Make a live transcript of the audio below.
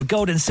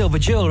gold and silver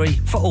jewellery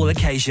for all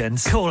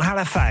occasions. Call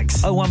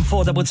Halifax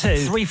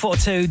 01422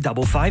 342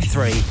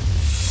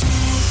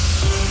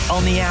 553.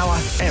 On the hour,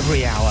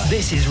 every hour.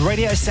 This is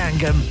Radio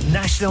Sangam,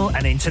 national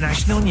and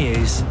international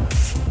news.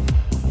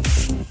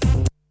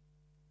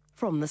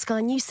 From the Sky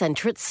News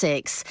Centre at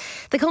 6.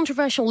 The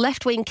controversial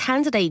left-wing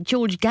candidate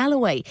George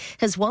Galloway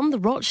has won the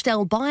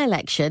Rochdale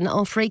by-election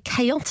after a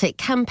chaotic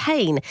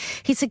campaign.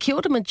 He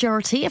secured a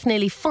majority of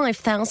nearly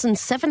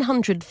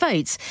 5,700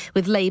 votes,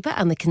 with Labour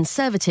and the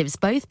Conservatives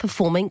both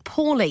performing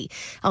poorly.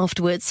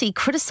 Afterwards, he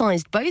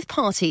criticised both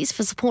parties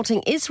for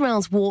supporting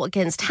Israel's war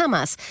against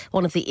Hamas,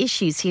 one of the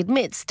issues he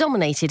admits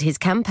dominated his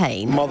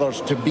campaign.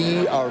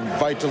 Mothers-to-be are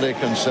vitally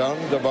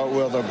concerned about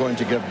where they're going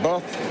to give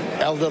birth.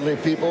 Elderly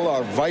people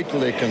are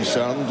vitally concerned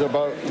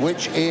about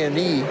which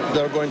A&E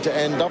they're going to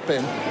end up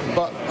in.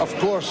 But, of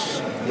course,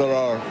 there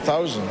are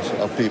thousands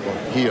of people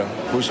here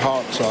whose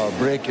hearts are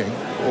breaking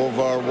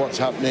over what's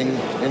happening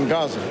in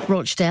Gaza.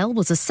 Rochdale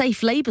was a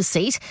safe Labour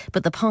seat,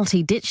 but the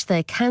party ditched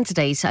their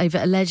candidate over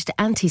alleged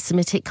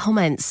anti-Semitic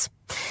comments.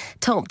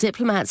 Top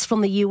diplomats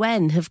from the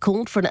UN have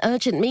called for an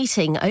urgent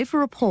meeting over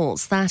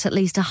reports that at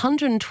least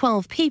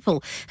 112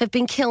 people have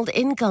been killed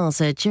in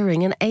Gaza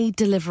during an aid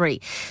delivery.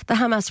 The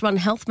Hamas-run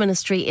health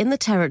ministry in the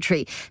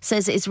territory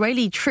says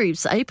Israeli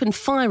troops opened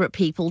fire at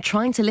people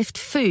trying to lift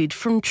food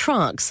from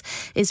trucks.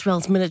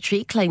 Israel's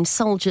military claimed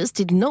soldiers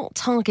did not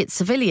target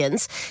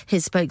civilians.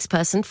 His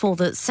spokesperson for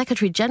the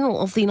Secretary-General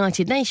of the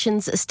United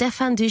Nations,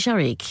 Stefan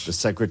Dujarric. The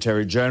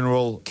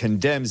Secretary-General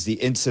condemns the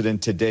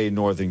incident today in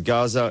northern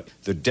Gaza.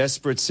 The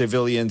desperate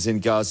civilians in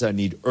Gaza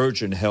need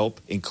urgent help,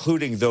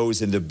 including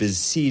those in the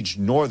besieged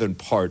northern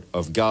part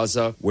of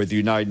Gaza, where the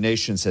United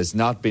Nations has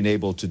not been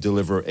able to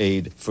deliver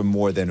aid for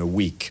more than a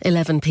week.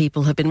 11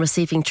 people have been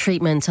receiving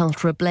treatment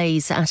after a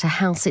blaze at a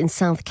house in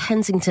South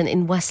Kensington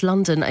in West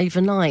London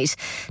overnight.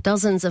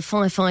 Dozens of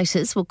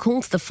firefighters were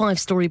called to the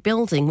 5-storey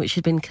building, which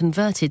had been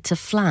converted to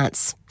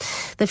flats.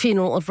 The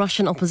funeral of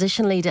Russian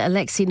opposition leader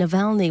Alexei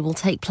Navalny will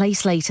take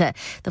place later.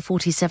 The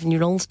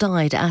 47-year-old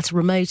died at a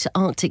remote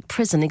Arctic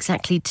prison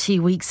exactly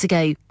 2 weeks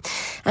ago.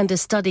 And a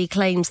study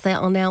claims there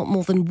are now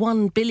more than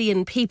 1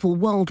 billion people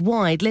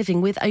worldwide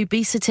living with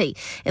obesity.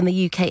 In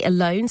the UK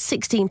alone,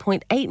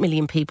 16.8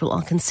 million people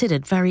are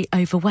considered very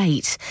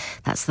overweight.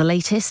 That's the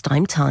latest.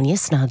 I'm Tanya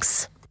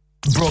Snuggs.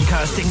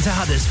 Broadcasting to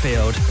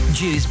Huddersfield,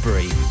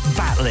 Dewsbury,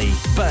 Batley,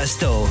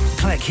 Birstall,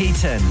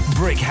 Cleckheaton,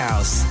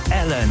 Brickhouse,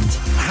 Elland,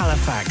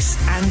 Halifax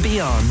and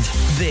beyond.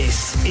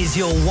 This is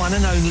your one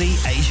and only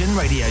Asian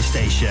radio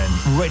station.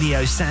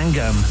 Radio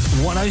Sangam,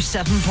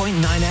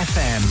 107.9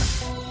 FM.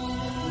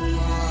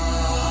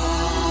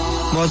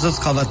 मोअज़्ज़ज़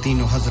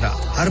ख़वातीन व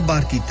हज़रात हर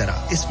बार की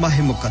तरह इस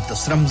माह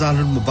मुक़द्दस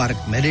रमज़ानुल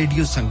मुबारक में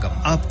radio संगम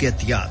आपके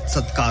अतियात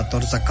सदक़ात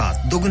और ज़कात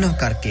दुगना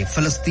करके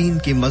फ़लस्तीन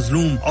के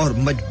मज़लूम और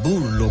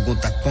मजबूर लोगों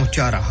तक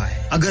पहुंचा रहा है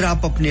अगर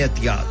आप अपने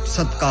अतियात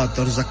सदक़ात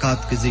और ज़कात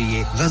के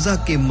ज़रिए गज़ा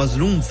के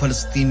मज़लूम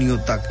फ़लस्तीनियों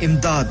तक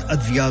इमदाद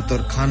अद्वियात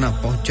और खाना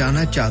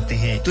पहुंचाना चाहते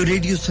हैं तो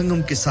रेडियो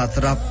संगम के साथ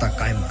राब्ता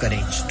कायम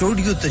करें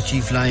स्टूडियो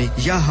तशरीफ लाएं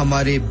या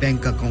हमारे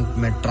बैंक अकाउंट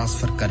में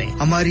ट्रांसफर करें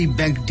हमारी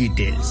bank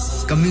details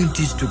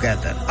communities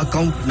together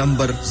account number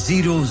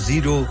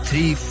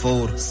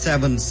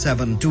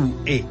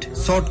 00347728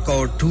 sort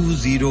code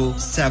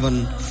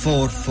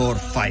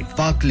 207445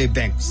 Barclays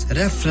Banks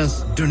reference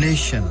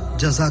donation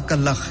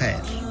jazakallah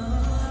khair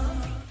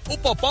ओ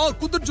पापा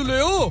कुछ जुले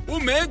हो ओ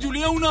मैं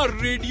जुलिया हूं ना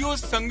रेडियो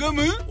संगम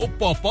ओ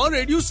पापा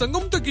रेडियो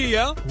संगम तक ही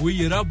है वो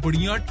येरा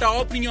बढ़िया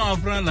टॉप नी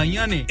ऑफर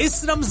लाईया ने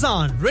इस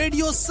रमजान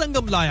रेडियो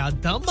संगम लाया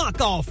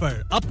धमाका ऑफर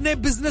अपने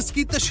बिजनेस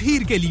की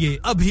तशहीर के लिए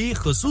अभी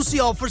खुसूसी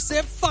ऑफर से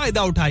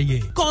फायदा उठाइए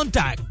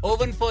कांटेक्ट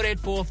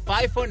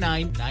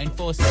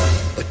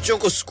 01484549947 बच्चों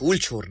को स्कूल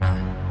छोड़ना है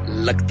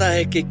लगता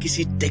है कि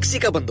किसी टैक्सी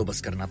का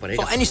बंदोबस्त करना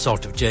पड़ेगा For any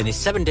sort of journey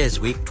 7 days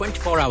a week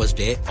 24 hours a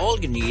day all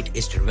you need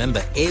is to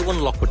remember A1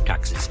 Lockwood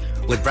Taxis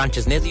with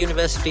branches near the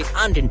university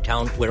and in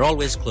town we're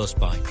always close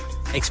by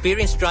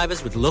experienced drivers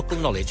with local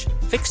knowledge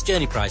fixed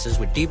journey prices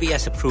with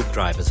DBS approved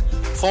drivers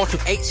 4 to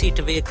 8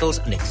 seater vehicles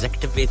and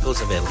executive vehicles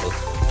available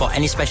for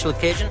any special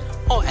occasion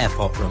or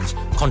airport runs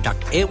contact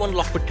A1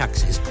 Lockwood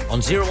Taxis on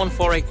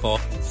 01484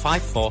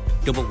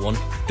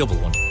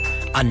 541111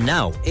 And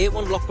now,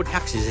 A1 Lockwood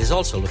Taxis is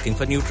also looking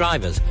for new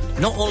drivers.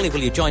 Not only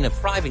will you join a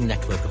thriving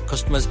network of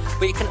customers,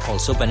 but you can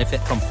also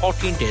benefit from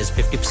 14 days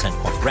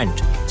 50% off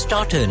rent.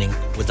 Start earning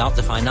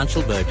without the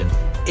financial burden.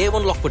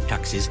 A1 Lockwood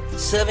Taxis,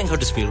 serving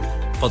Huddersfield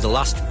for the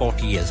last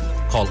 40 years.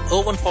 Call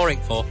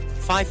 01484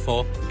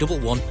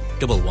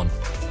 541111.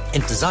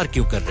 इंतजार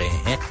क्यों कर रहे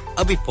हैं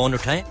अभी phone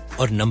उठाएं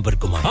और number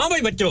घुमाएं हां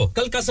भाई बच्चों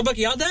कल का सबक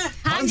याद है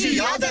हां जी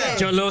याद है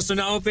चलो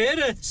सुनाओ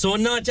फिर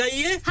सोना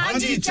चाहिए हां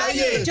जी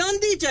चाहिए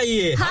चांदी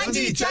चाहिए हां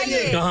जी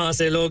चाहिए कहां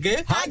से लोगे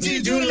हां जी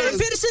जूलर्स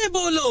फिर से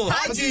बोलो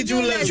हां जी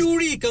जूलर्स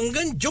चूड़ी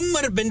कंगन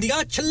झुमर बिंदिया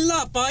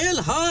छल्ला पायल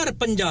हार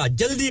पंजा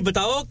जल्दी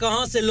बताओ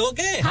कहां से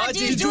लोगे हां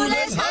जी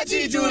जूलर्स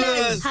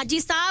हाजी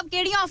साहब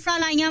केड़ी ऑफर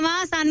लाईया वा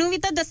सानू भी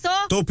तो दसो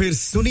तो फिर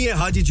सुनिए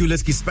हाजी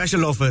जूलर्स की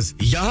स्पेशल ऑफर्स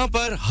यहां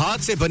पर हाथ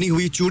से बनी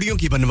हुई चूड़ियों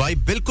की बनवाई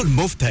बिल्कुल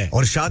मुफ्त है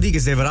और शादी के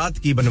जेवरात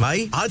की बनवाई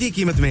भाई आधी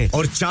कीमत में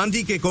और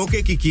चांदी के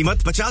कोके की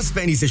कीमत 50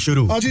 पैसे से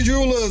शुरू Haji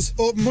Jewelers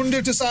open Monday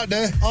to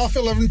Saturday half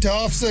 11 to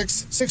half 6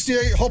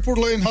 68 Hopwood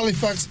Lane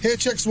Halifax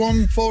HX1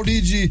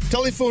 4DG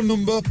telephone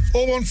number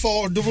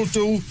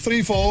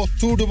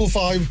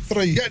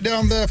 01422342553 get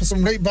down there for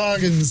some great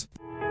bargains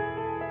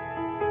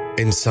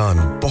इंसान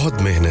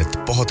बहुत मेहनत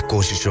बहुत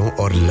कोशिशों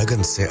और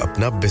लगन से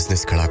अपना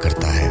बिजनेस खड़ा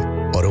करता है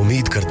और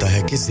उम्मीद करता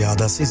है कि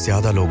ज्यादा से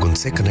ज्यादा लोग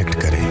उनसे कनेक्ट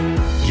करें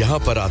यहाँ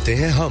पर आते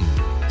हैं हम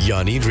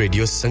यानी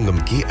रेडियो संगम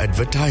की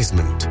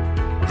एडवर्टाइजमेंट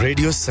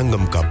रेडियो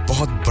संगम का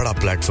बहुत बड़ा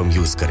प्लेटफॉर्म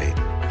यूज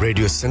करें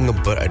रेडियो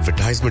संगम पर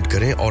एडवर्टाइजमेंट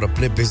करें और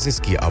अपने बिजनेस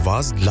की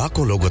आवाज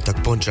लाखों लोगों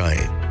तक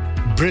पहुंचाएं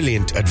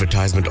Brilliant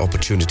advertisement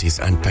opportunities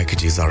and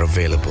packages are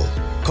available.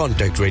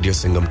 Contact Radio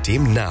Sangam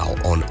team now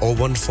on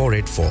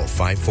 01484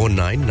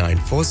 549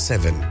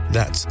 947.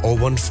 That's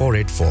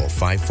 01484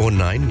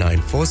 549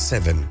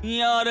 947.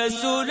 Ya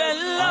Rasool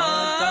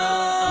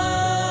Allah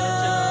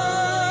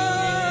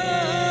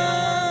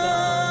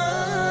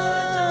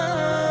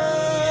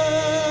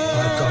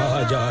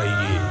कहा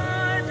जाइए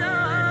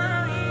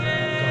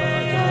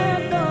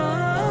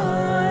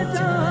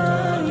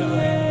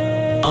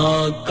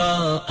आका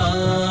आ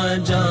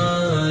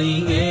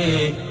जाइए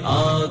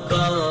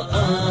आका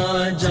आ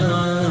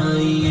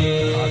जाइए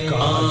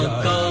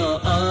आका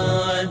आ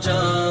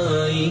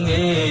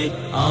जाइए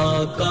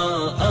आका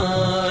आ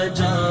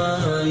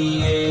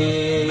जाइए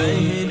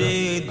मेरे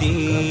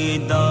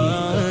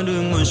दीदार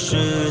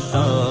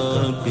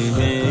मुश्ताक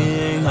है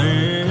हर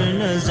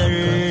नजर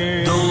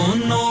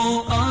दोनों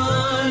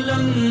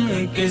आलम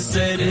के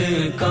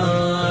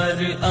सरकार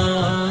आ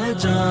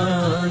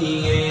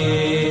जाइए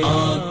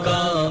आका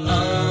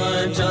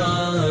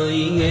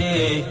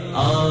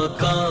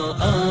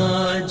आ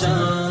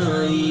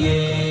जाइए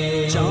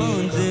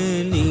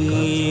चांदनी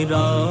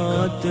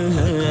रात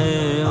है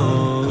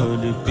और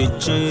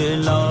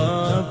पिछला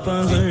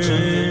पहर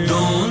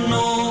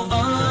दोनों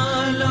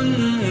आलम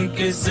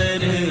के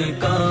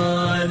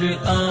सरकार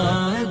आ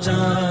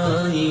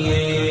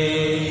जाइए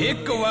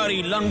एक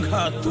वारी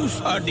लंघा तू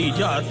साडी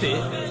जाते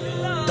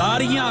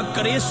दारियां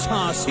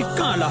करेसां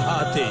सिक्का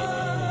लहाते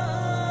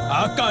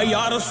आका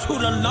या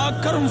रसूल अल्लाह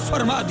करम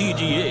फरमा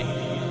दीजिए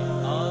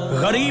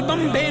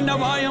गरीबम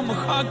बेनवायम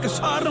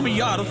खाकसारम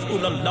या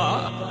रसूल अल्लाह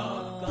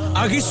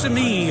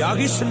अगिस्नी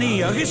अगिस्नी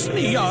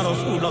अगिस्नी या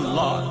रसूल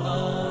अल्लाह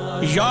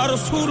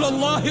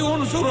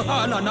उनजुर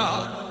हालना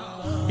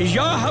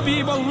या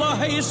हबीब अल्लाह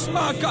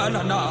इस्मा का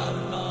लना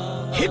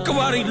एक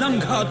वारी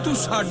लंघा तू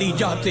साडी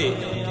जाते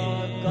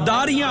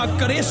दारियां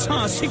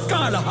करेसां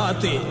सिक्का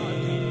लहाते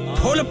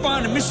फूल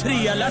पान मिस्री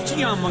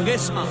इलाचियां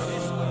मंगेसां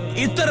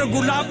इतर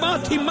गुलाबां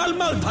थी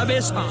मलमल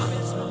धवेसां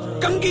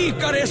कंगी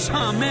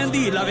करेसां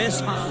मेहंदी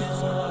लवेसां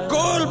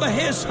कोल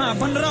बहेसां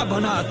बनरा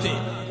बनाते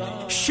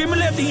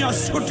शिमले दियां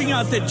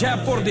छुट्टियां ते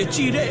जयपुर दे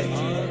चीरे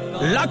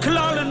लख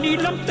लाल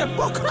नीलम ते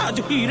पोखराज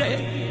हीरे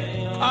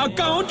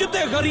आका उंज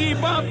ते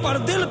गरीबां पर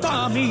दिल ता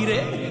अमीरे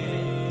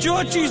जो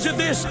चीज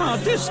देसां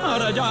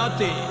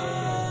रजाते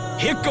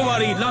एक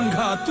वारी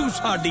लंघा तू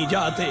साडी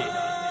जाते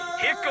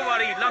एक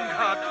वारी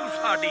लंघा तू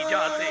साडी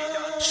जाते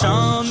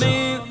शामे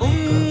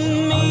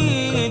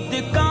उम्मीद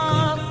का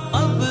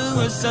अब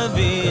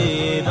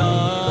सवेरा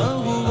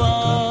हुआ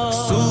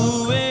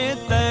सूए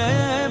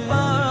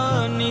तैबा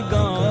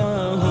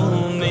निगाहों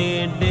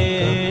में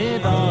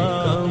डेरा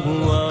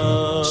हुआ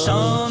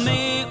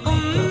शामे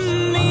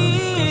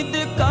उम्मीद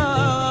का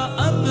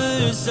अब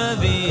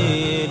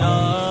सवेरा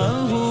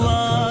हुआ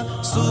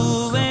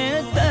सूए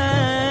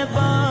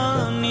तैबा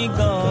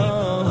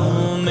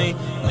निगाहों में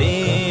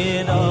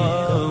डेरा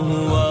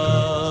हुआ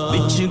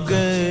बिछ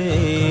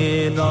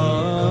गए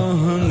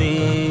राह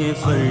में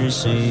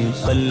फर्श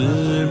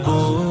कल्बो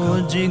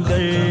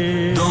जिगर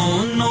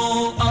दोनों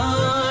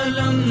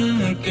आलम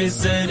के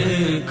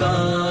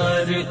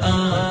सरकार आ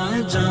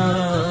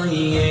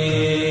जाइए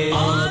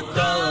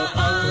आका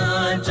आ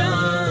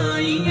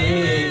जाइए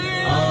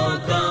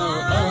आका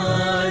आ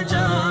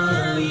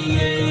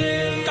जाइए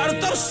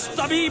करतस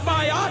तबीबा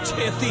या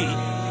छेती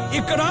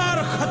इकरार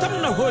खत्म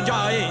न हो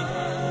जाए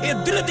ए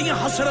दिल दी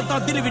हसरतां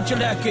दिल विच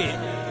लेके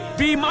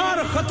बीमार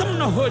खत्म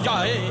न हो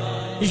जाए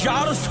या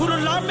रसूल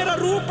अल्लाह मेरा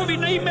रूप भी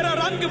नहीं मेरा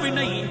रंग भी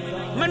नहीं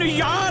मैंने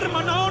यार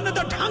मनाउन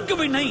दा ढंग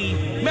भी नहीं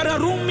मेरा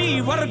रूमी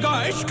वर्गा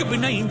इश्क भी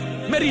नहीं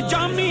मेरी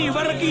जामी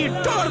वर्गी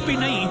टोर भी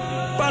नहीं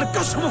पर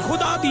कसम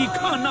खुदा दी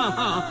खाना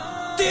हां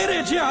तेरे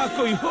जिया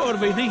कोई और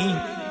भी नहीं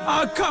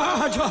आका आ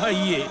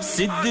जाइए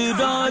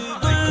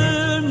सिदरातुल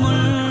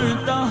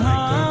मुंतहा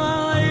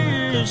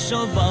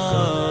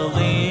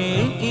शबागे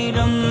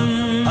इरम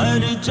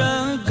हर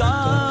जगह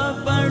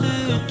पड़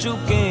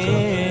चुके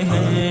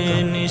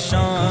हैं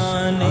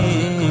निशाने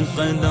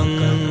कदम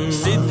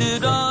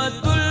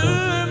सिदरातुल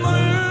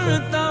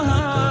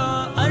मुंतहा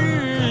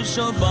अर्श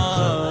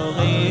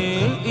बागे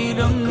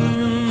इरम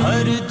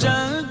हर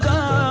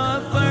जगह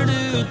पड़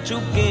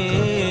चुके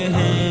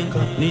हैं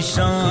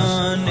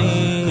निशाने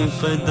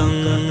कदम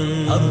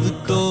अब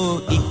तो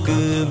एक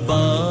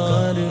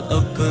बार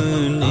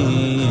अपने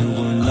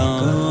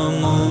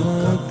गुलामों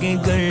के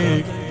घर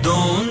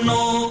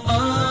दोनों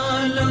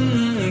आलम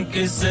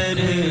के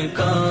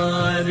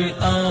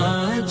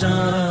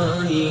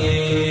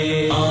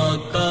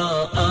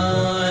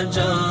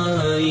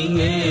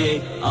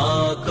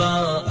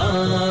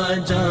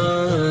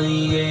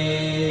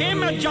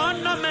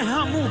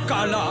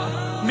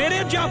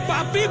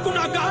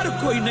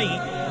कोई नहीं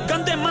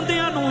गंदे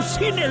मंदियां नु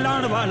सीने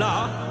लाण वाला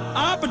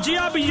आप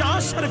जिया भी या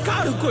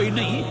सरकार कोई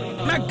नहीं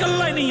मैं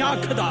कल्ला ही नहीं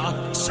आखदा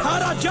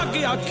सारा जग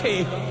आखे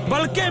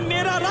बल्कि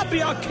मेरा रब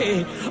आखे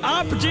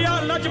आप जिया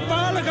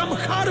लजपाल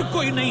गमखार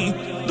कोई नहीं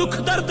दुख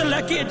दर्द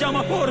लेके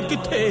जावा होर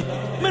किथे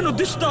मैनू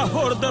दिसदा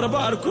होर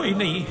दरबार कोई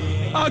नहीं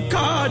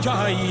आका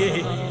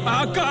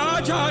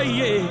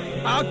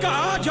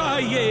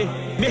जाइए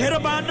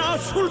मेहरबाना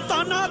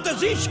सुल्ताना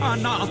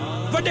तजीशाना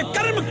वडे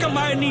कर्म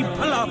कमाए नी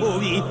भला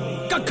होवी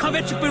कखा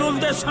विच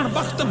पिरुलदे सन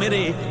वक्त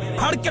मेरे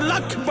हड़ के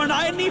लख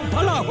बनाए नी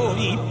भला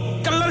होवी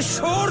कलर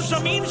शोर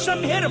जमीन से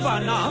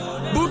मेहरबाना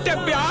बूटे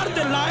प्यार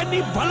दे लाए नी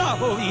भला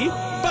होवी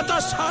पता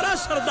सारा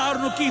सरदार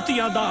नु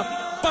कीतियां दा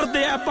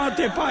पर्दे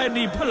पाते पाए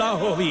नी भला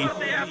होवी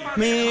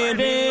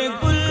मेरे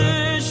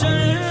गुलशन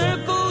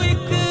को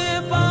एक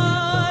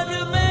बार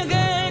में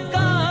गए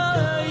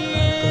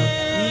काये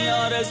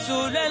या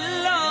रसूल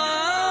अल्लाह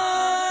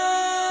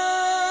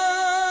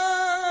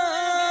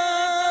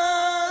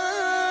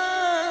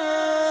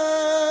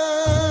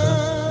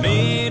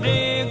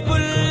मेरे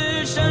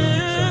गुलशन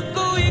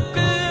को एक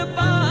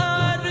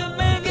बार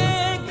में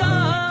गए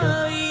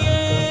काये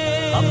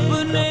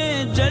अपने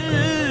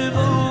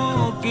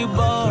जलवों की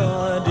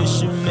बारिश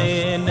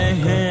में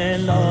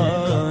नहलाइए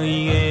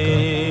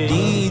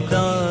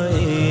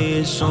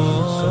दीदाए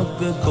शौक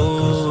को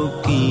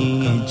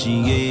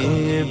कीजिए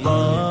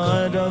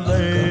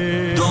बारबर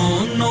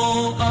दोनों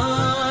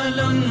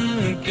आलम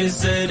के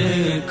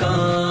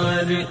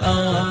सरकार आ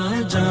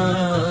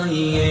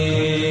जाइए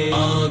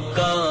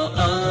आका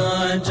आ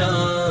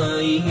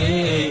जाइए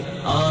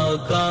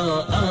आका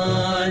आ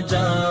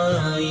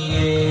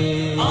जाइए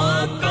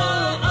आका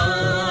आ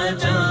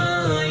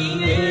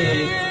जाइए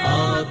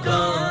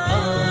आका आ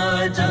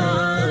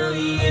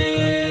जाइए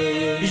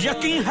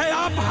यकीन है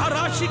आप हर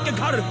राशि के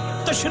घर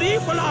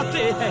तशरीफ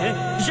लाते हैं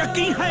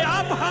यकीन है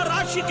आप हर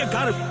राशि के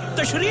घर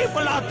तशरीफ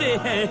लाते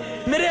हैं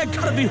मेरे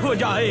घर भी हो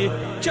जाए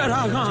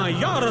चरागां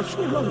या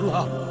रसूल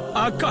अल्लाह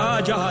आका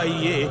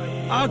जाइए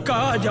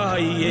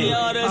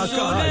या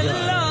रसूल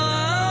अल्लाह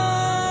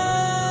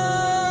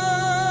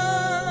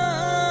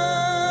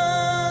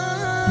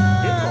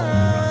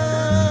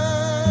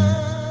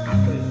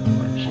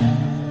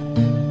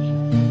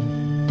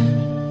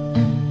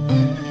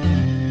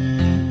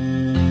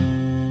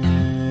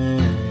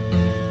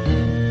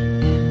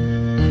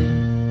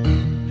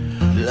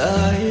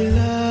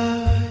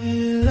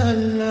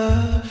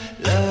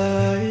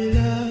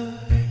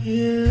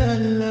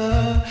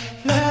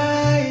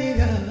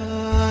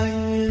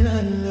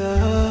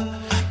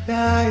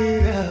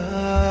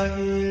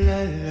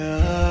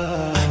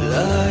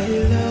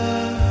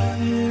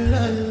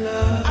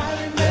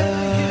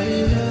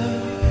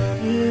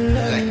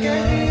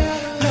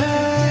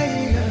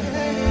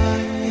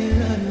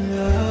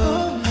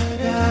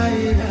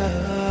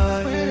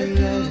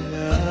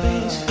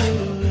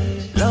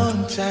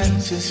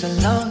Since a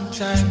long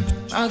time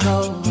ago,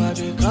 I've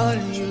been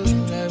calling you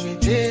every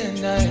day and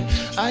night.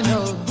 I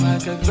know I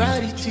got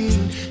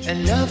gratitude and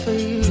love for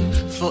you.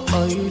 For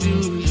all you do,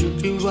 you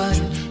be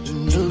one,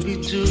 you be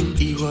two.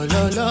 You all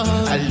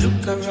alone. I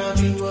look around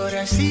me, what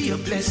I see,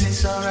 your blessings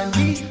surround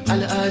me.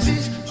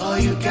 Al-Aziz, all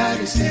you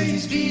gotta say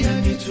is be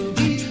and me to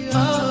be.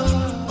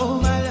 Oh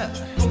my love,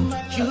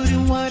 you the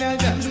one I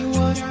got.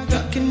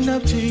 Looking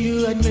up to you,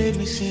 I made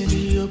me see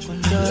the open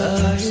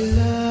doors.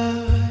 La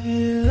ilaha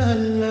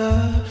illallah.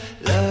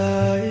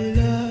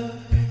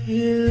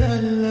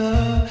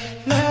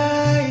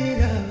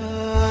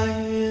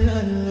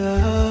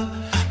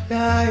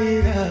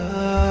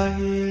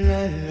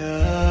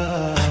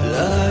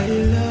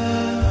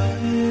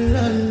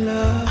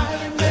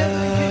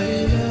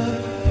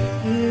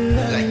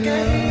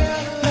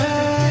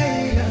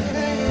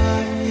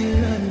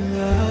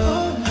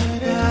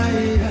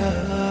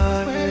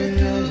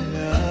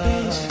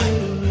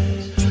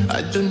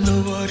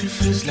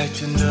 Like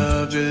to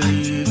not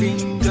believe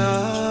in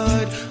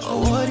God, or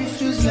what it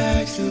feels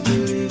like to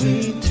believe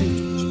in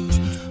 2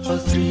 or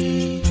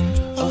 3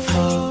 or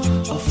 4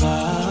 or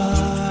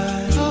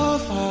 5 or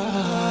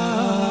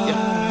 5.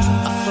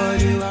 Yeah, I thought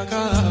you I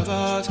got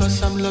about, 'cause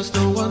I'm lost,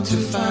 no one to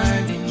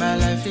find. In my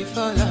life it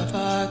fall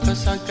apart,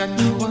 'cause I got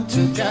no one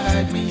to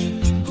guide me.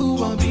 Who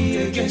won't be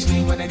against me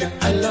when I got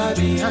Allah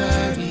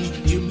behind me?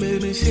 You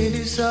made me sing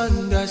this song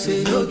that say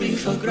no be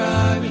for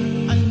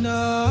grabbing. I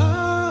know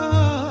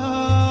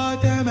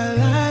that my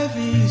life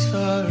is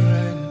for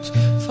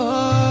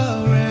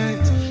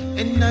rent,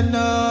 and I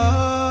know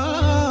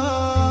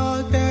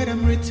that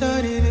I'm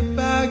returning it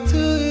back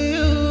to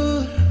you.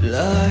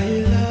 La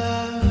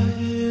ilaha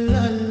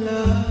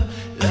illallah,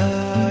 la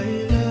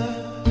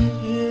ilaha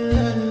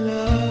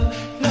illallah,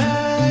 la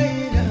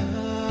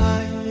ilaha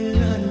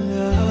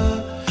illallah,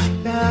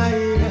 la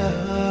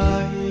ilaha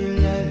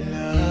illallah,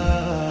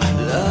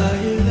 la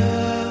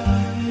ilaha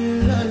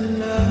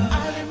illallah.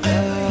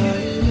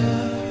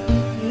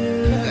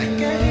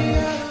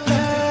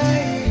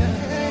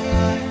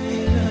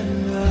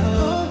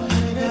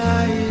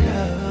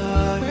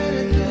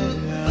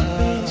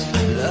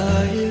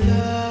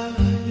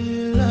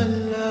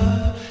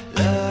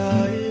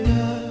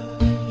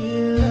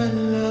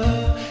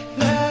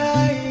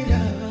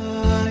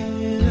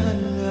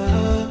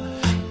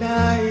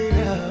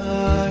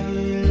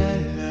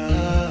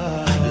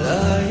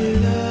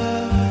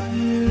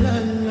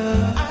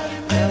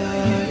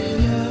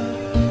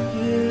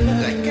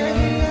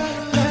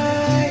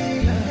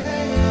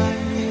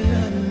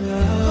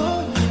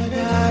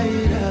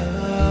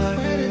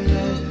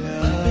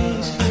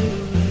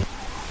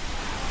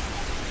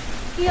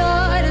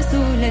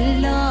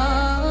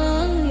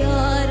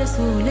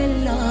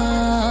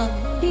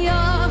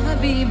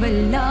 हबीब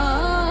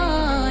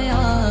अल्लाह या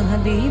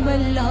हबीब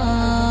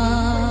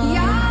अल्लाह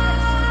या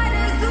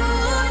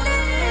रसूल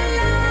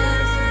अल्लाह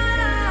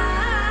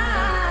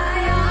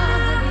या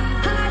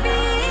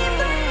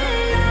हबीब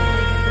अल्लाह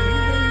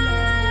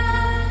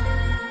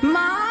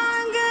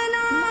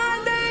मांगना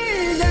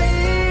दर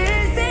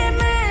से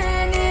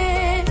मैंने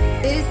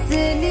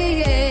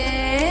इसलिए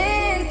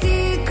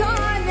सीखा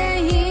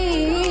नहीं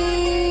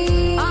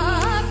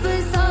आप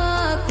सा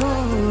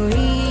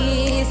कोई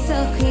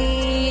सखी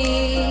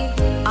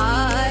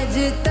आज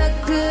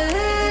तक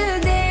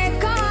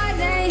देखा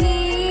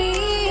नहीं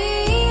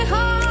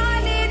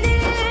हाल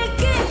दिल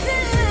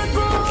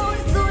किसको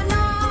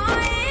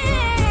सुनाए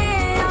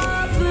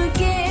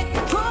आपके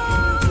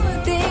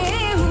होते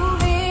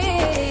हुए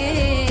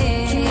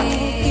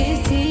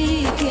किसी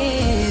के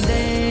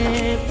दर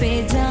पे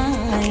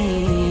जाएं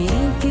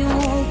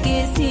क्यों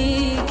किसी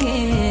के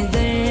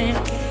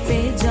दर पे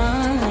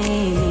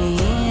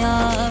जाएं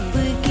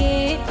आपके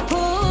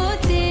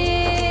होते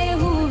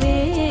हुए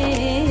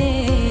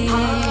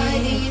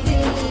हारी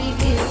दिल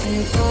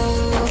किसको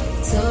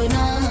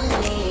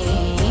सुनाए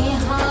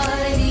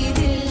हारी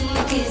दिल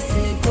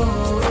किसको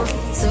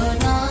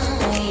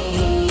सुनाए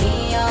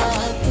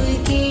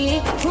आपके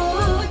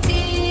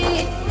होते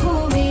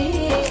हुए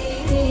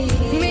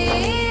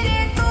मेरे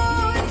तो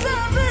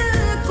सब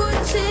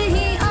कुछ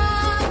ही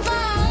आप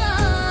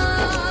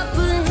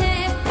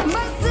हैं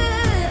बस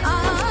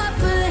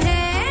आप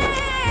हैं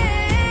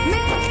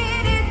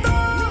मेरे तो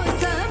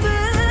सब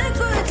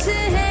कुछ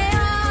है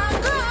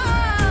आप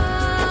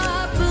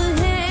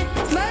हैं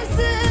बस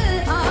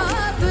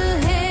आप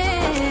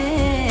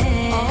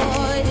हैं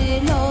और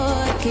लो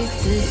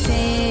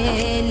किससे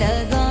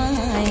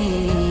लगाएं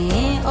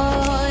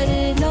और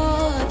लो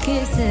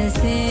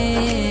किससे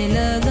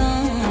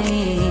लगाएं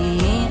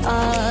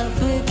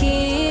आपके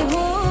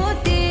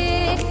होते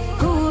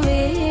हुए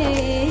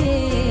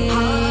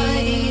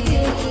हारी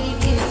दिल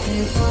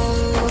किसको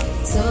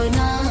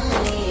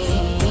सुनाए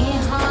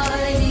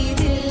हारी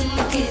दिल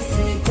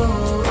किसको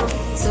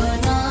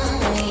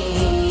सुनाए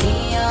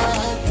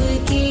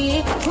आपके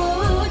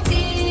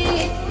होते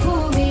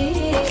हुए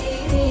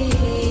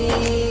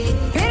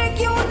फिर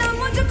क्यों ना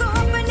मुझको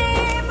अपने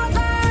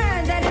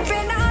मुक़द्दर पे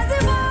नाज़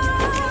हो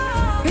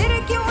फिर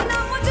क्यों ना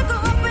मुझको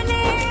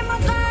अपने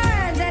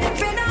मुक़द्दर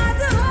पे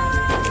नाज़ हो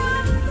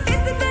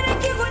इस तरह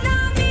की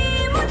गुलामी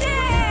मुझे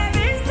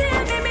विरसे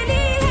में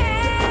मिली है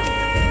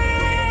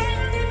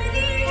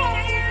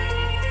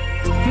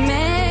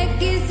मैं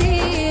किसी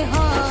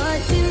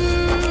हातिम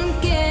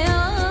के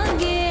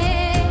आगे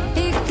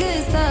एक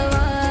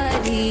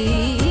सवारी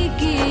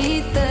की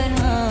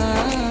तरह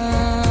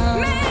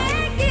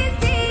मैं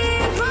किसी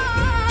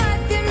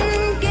हातिम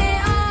के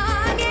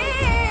आगे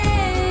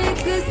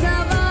एक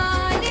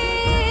सवारी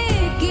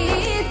की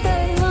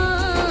तरह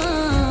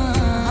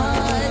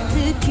हाथ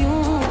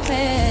क्यों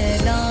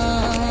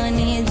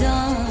फैलाने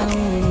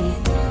जाऊं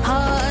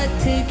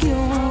हाथ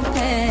क्यों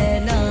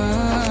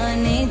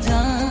फैलाने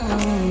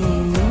जाऊं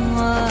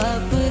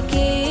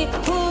आपके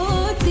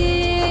होते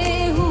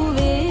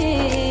हुए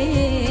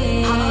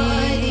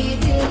हारी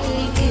दिल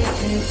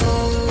किसको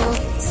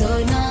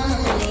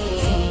सुनाए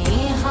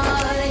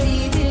हारी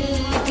दिल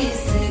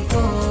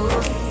किसको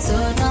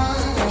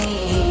सुनाए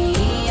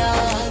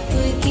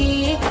आपके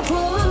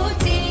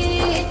होते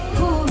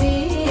हुए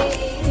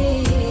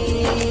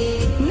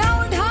ना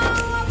उठाओ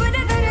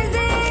अपने दर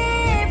से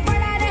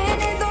पड़ा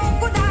रहने दो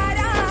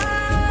खुदारा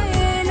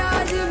ये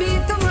लाज भी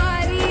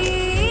तुम्हारी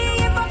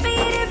ये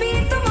फकीर भी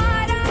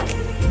तुम्हारा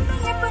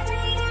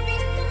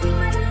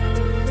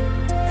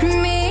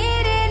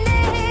मेरे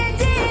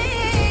लहजे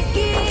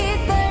की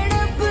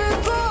तड़प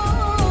को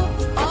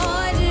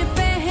और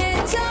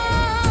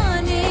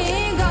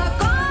पहचानेगा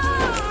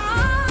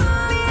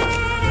कौन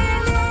मेरे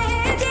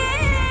लहजे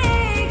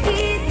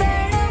की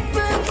तड़प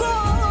को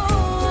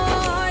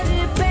और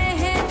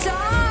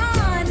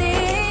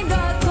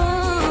पहचानेगा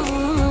कौन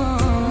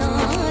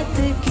नात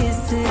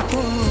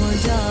किसको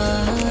जा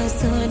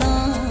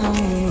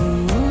सुनाऊं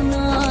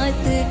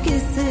नात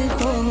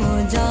किसको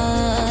जा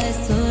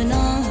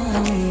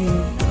सुनाऊं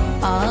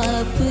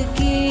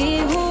आपके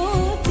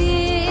होते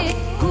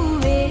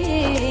हुए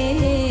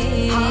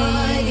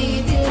हारी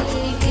दिल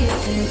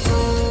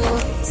किसको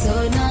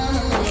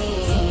सुनाए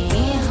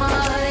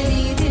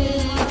हारी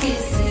दिल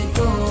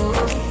किसको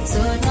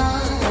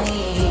सुनाए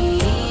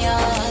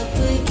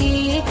आपके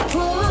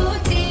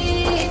होते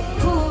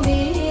हुए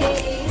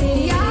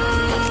या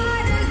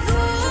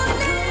रसूल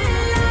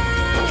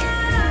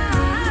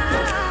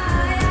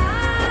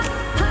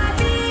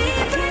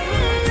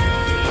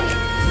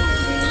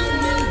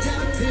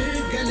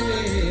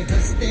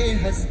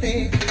हंसते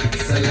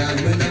सलाम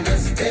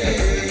नमस्ते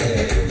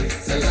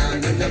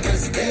सलाम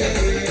नमस्ते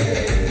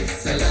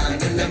सलाम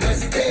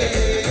नमस्ते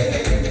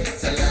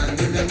सलाम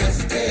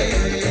नमस्ते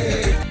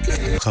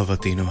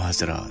ख़वातीन व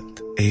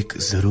हज़रात एक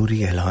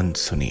ज़रूरी ऐलान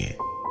सुनिए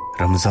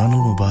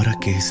रमज़ानुल मुबारक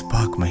के इस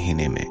पाक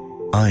महीने में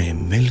आए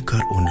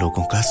मिलकर उन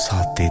लोगों का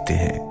साथ देते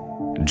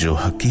हैं जो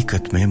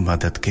हकीकत में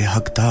मदद के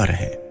हकदार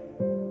हैं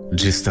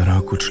जिस तरह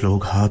कुछ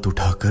लोग हाथ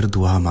उठाकर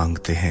दुआ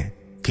मांगते हैं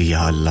कि या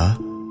अल्लाह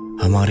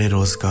हमारे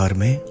रोजगार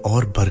में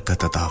और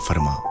बरकत अता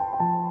फरमा,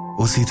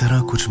 उसी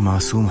तरह कुछ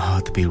मासूम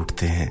हाथ भी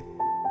उठते हैं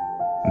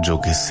जो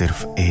कि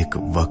सिर्फ एक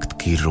वक्त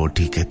की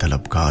रोटी के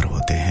तलबगार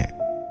होते हैं।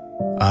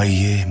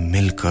 आइए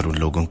मिलकर उन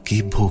लोगों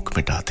की भूख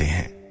मिटाते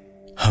हैं।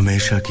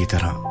 हमेशा की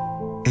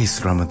तरह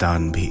इस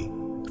रमजान भी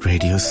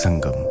रेडियो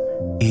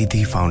संगम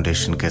ईदी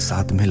फाउंडेशन के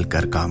साथ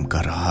मिलकर काम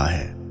कर रहा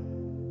है।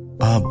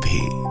 आप भी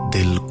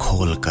दिल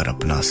खोलकर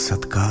अपना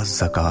सदका,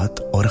 ज़कात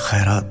और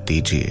खैरात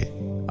दीजिए।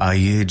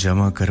 आइए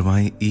जमा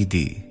करवाएं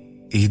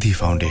ईदी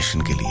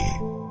फाउंडेशन के लिए।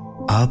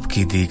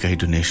 आपकी दी गई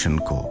डोनेशन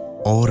को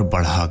और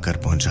बढ़ाकर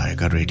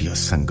पहुंचाएगा रेडियो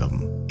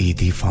संगम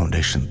ईदी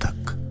फाउंडेशन तक।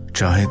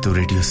 चाहे तो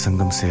रेडियो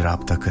संगम से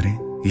राब्ता करें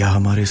या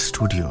हमारे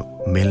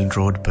studio Milan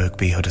road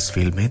Birkby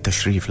Huddersfield में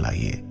तशरीफ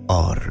लाइए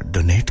और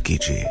डोनेट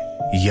कीजिए,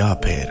 या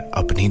फिर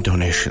अपनी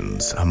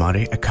डोनेशंस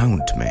हमारे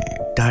अकाउंट में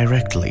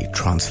डायरेक्टली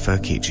ट्रांसफर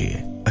कीजिए।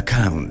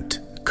 Account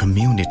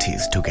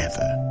Communities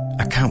Together,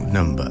 account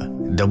number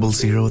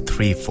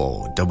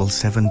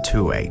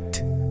 00347728,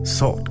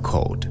 sort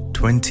code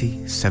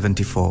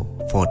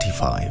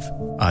 207445।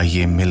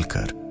 आइए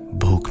मिलकर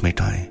भूख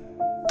मिटाएं,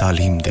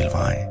 तालीम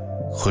दिलवाएं,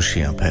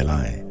 खुशियां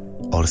फैलाएं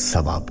और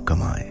सवाब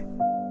कमाएं।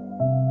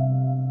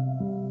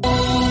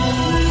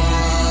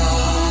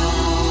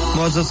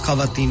 मुअज़्ज़ज़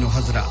ख़वातीन व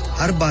हज़रात,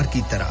 हर बार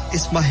की तरह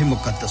इस माह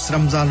मुक़द्दस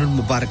रमज़ानुल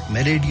मुबारक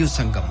में रेडियो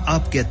संगम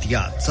आपके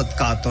अतियात,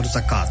 सदक़ात और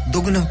ज़कात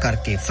दोगुना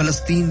करके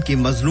फ़लस्तीन के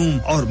मज़लूम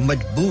और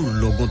मजबूर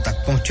लोगों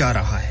तक पहुंचा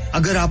रहा है।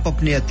 अगर आप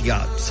अपने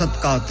अतियात,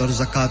 सदक़ात और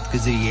ज़कात के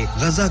ज़रिए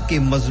गज़ा के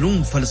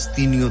मज़लूम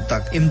फ़लस्तीनियों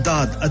तक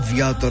इमदाद,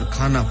 अद्वियात और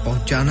खाना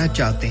पहुंचाना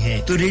चाहते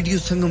हैं तो रेडियो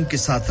संगम के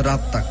साथ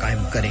राब्ता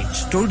कायम करें।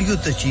 स्टूडियो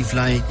तशरीफ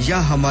लाएं या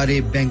हमारे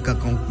बैंक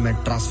अकाउंट में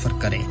ट्रांसफर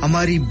करें।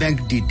 हमारी bank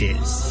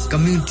details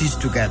communities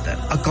together,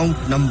 account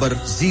number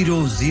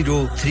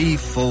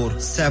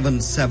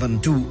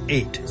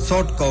 00347728,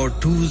 sort code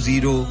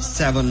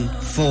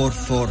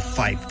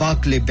 207445,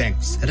 Barclays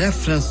banks,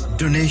 reference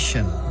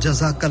donation.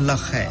 जज़ाकल्लाह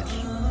खैर।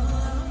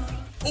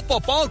 ओ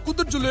पापा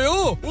कुदर चले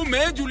हो? ओ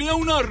मैं जुलिया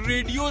हूं ना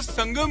रेडियो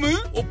संगम।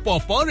 ओ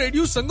पापा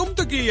रेडियो संगम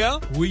तक ही है।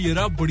 वो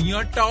येरा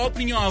बढ़िया टॉप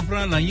नी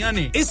ऑफर लाईया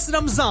ने। इस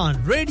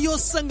रमजान रेडियो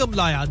संगम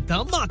लाया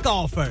धमाका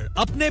ऑफर।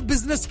 अपने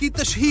बिजनेस की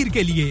तशहीर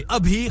के लिए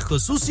अभी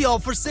खुसूसी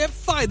ऑफर से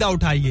फायदा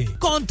उठाइए।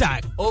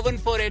 कॉन्टैक्ट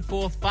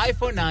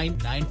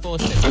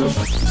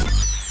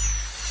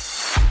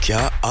 01484549947। क्या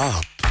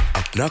आप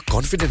अपना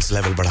कॉन्फिडेंस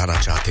लेवल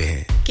बढ़ाना चाहते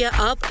हैं? क्या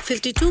आप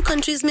 52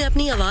 कंट्रीज में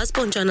अपनी आवाज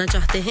पहुंचाना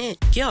चाहते हैं?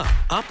 क्या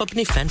आप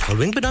अपनी फैन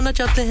फॉलोइंग बनाना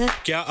चाहते हैं?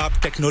 क्या आप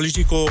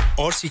टेक्नोलॉजी को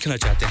और सीखना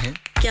चाहते हैं?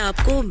 क्या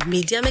आपको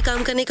मीडिया में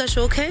काम करने का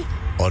शौक है?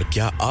 और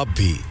क्या आप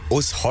भी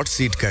उस हॉट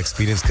सीट का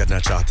एक्सपीरियंस करना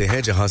चाहते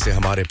हैं जहां से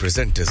हमारे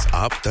प्रेजेंटर्स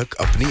आप तक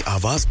अपनी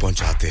आवाज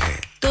पहुंचाते हैं?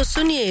 तो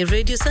सुनिए,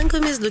 radio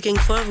Sangam is looking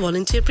for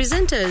volunteer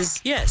presenters.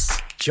 Yes,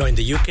 join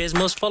the UK's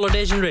most followed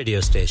Asian radio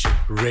station,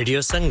 Radio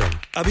Sangam.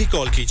 अभी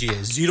कॉल कीजिए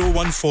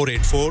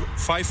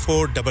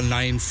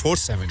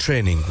 01484549947.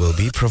 Training will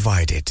be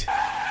provided.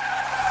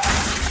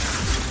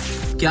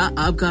 क्या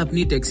आपका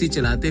अपनी टैक्सी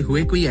चलाते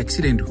हुए कोई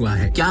एक्सीडेंट हुआ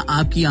है? क्या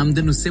आपकी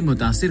आमदन उससे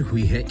मुतासिर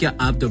हुई है? क्या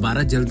आप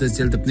दोबारा जल्द से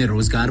जल्द अपने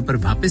रोजगार पर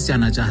वापस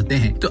जाना चाहते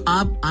हैं? तो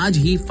आप आज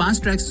ही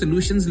फास्ट ट्रैक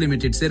सॉल्यूशंस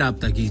लिमिटेड से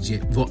राब्ता कीजिए।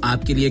 वो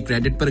आपके लिए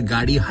क्रेडिट पर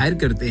गाड़ी हायर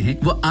करते हैं।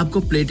 वो आपको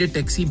प्लेटेड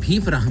टैक्सी भी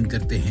फराहम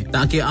करते हैं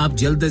ताकि आप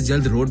जल्द से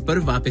जल्द रोड पर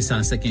वापस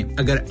आ सकें।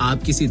 अगर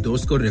आप किसी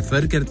दोस्त को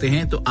रेफर करते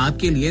हैं तो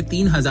आपके लिए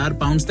 3000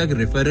 पाउंड तक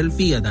रेफरल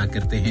फी अदा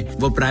करते हैं।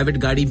 वो प्राइवेट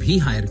गाड़ी भी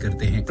हायर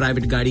करते हैं।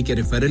 प्राइवेट गाड़ी के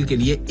रेफरल के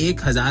लिए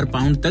 1000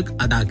 पाउंड तक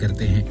अदा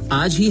करते हैं।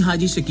 आज ही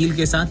हाजी शकील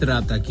के साथ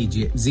राब्ता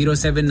कीजिए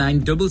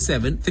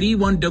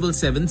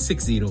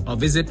 07977317760 और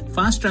visit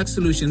fast track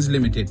solutions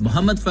limited,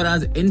 Mohammad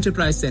Faraz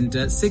enterprise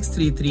centre,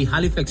 633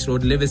 Halifax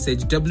road,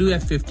 Liversedge,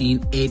 WF15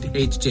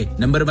 8HJ।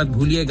 Number मत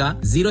भूलिएगा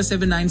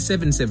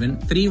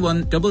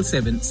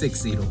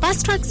 07977317760।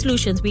 Fast Track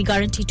Solutions, we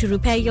guarantee to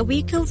repair your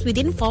vehicles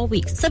within 4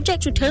 weeks,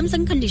 subject to terms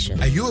and conditions.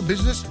 Are you a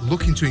business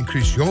looking to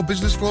increase your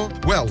business flow?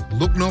 Well,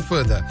 look no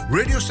further.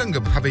 Radio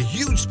Sangam have a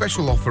huge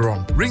special offer on.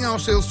 Ring our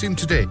sales team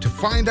today to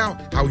find out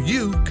how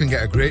you can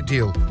get a great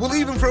deal. We'll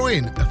even throw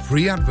in a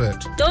free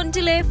advert. Don't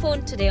delay,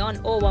 phone today on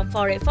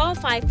 01484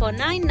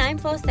 549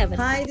 947.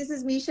 Hi, this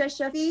is Misha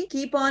Shafi.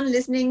 Keep on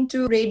listening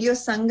to Radio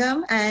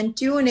Sangam and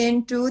tune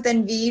in to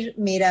Tanveer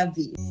Mera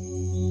Veer.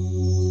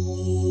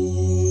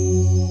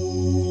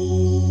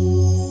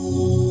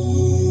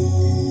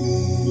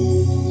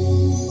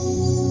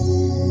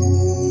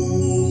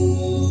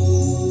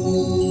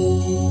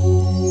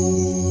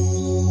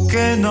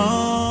 के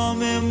नाम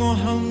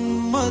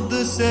मोहम्मद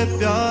से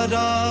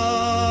प्यारा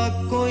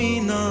कोई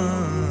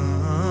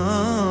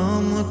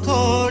नाम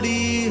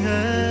थोड़ी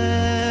है,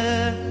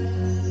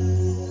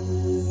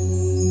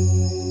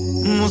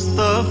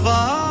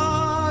 मुस्तफा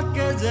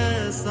के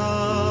जैसा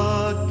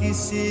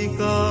किसी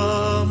का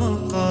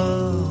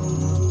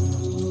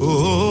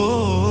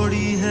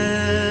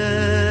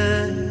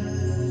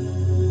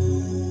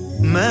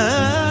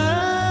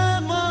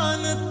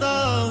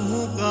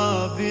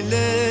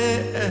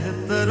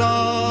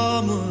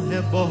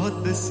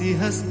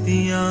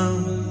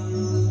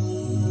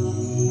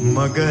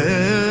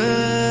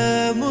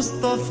मगर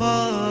मुस्तफा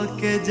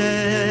के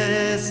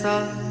जैसा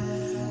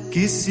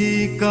किसी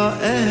का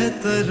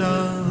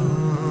एहतराम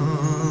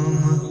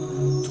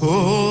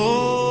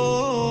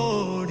थोड़ी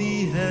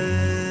है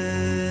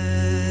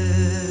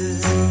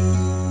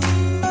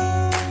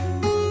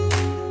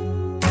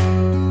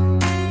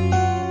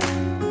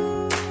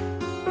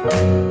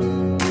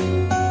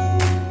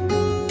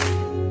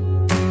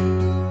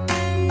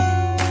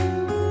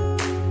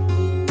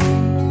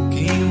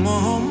कि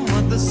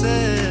मोहम्मद से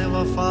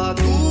वफा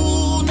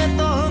तूने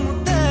तो हम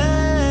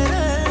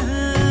तेरे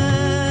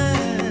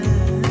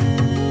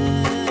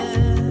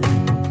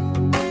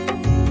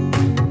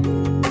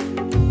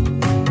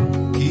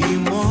कि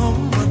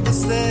मोहम्मद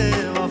से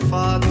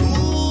वफा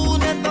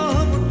तूने तो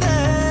हम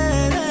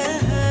तेरे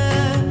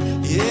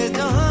ये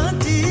जहां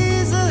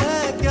चीज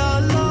है क्या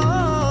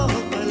लौह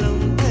कलम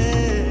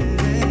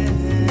तेरे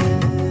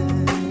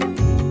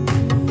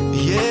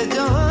ये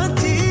जहां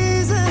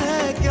चीज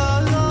है क्या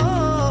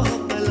लौह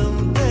कलम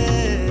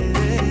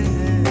तेरे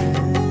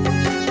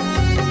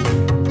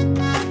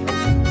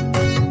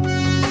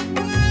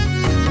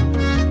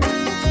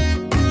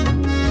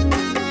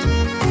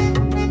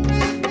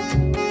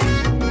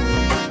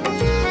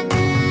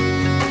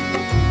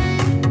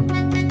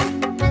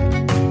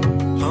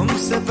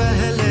हमसे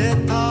पहले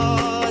था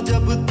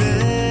जब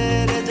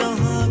तेरे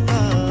जहां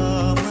का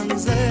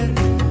मंजर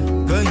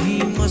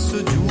कहीं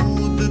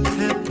मसजूद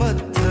थे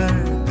पत्थर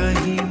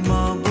कहीं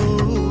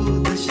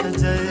माबूद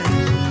शजर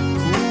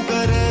खू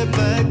करे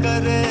बह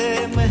करे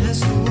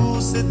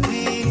महसूस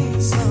थी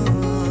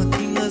इंसान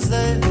की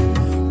नजर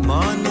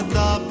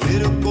मानता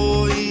फिर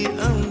कोई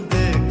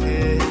अनदेखे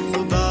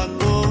खुदा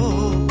को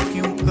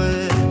क्यों कर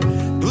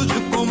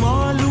तुझको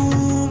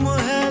मालूम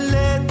है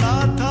लेता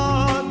था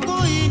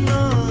कोई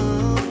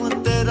नाम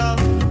तेरा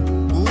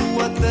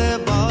कुव्वत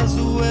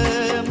बाजुए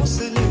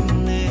मुस्लिम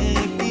ने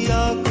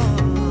किया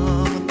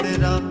काम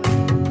तेरा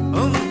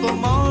हमको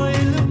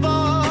माइल बा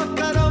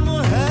करम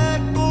है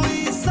कोई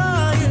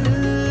साइल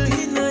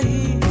ही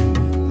नहीं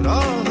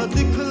राह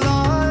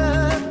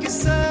दिखलाए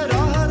किसे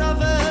राह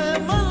रवे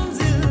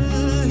मंजिल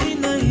ही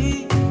नहीं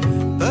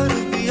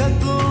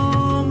तरबियत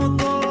आम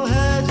तो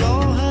है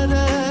जौहर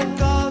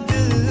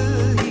काबिल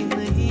ही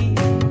नहीं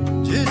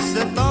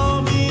जिससे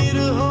तामीर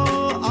हो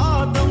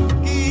आदम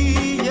की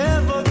ये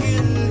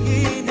वकील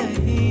ही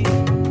नहीं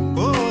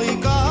कोई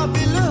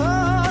काबिल हो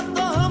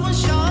तो हम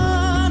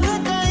शान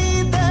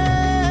कहीं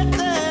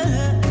देते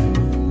हैं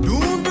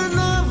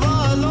ढूंढने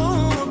वालों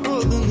को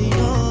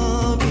दुनिया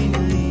भी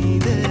नहीं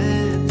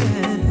देते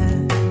हैं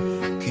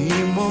कि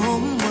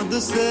मोहम्मद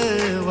से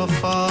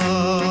वफा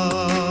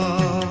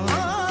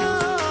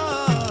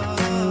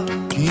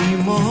कि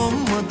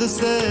मोहम्मद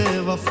से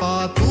वफा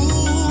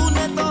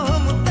तूने तो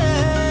हम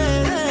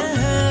तेरे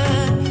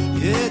हैं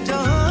ये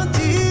जहां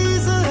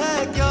चीज है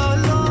क्या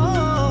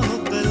लौह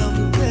कलम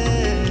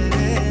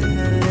तेरे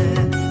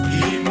हैं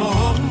कि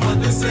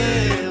मोहम्मद से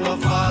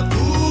वफा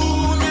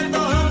तूने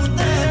तो हम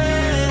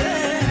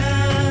तेरे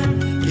हैं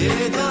ये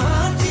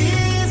जहां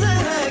चीज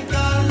है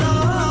क्या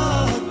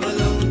लौह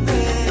कलम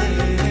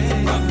तेरे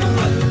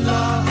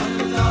अल्लाह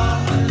अल्लाह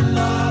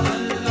अल्लाह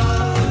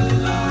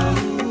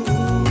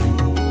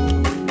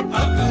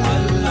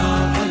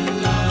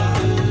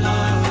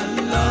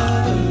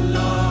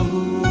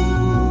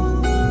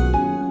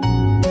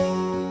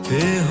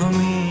थे हम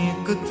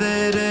एक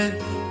तेरे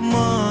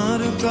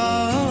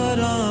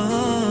मारगारों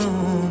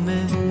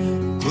में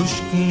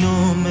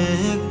खुशकियों में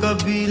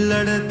कभी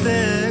लड़ते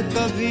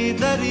कभी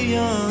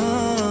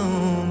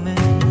दरियाओं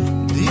में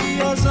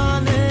दिया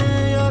जाने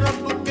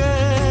यूरोप के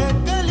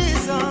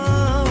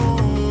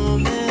कलीसाओं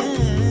में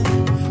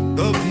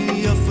कभी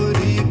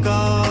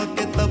अफ्रीका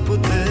के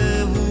तपते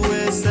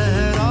हुए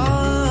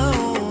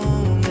सहराओं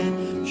में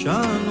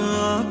शान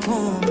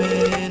आँखों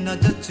में न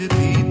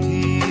जचती थी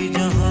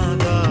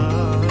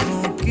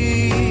जहांदारों की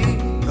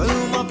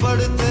कलमा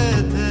पढ़ते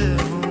थे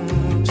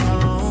हम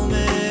छाँव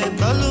में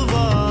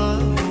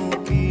तलवारों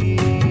की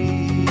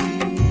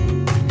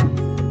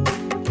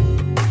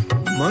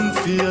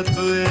मनफियत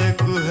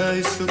एक है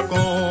इस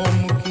कौम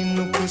की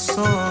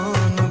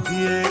नुकसान भी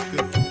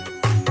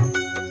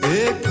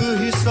एक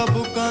ही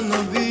सबका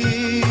नबी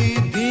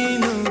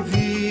दीन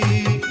भी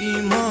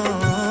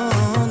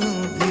ईमान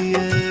भी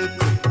एक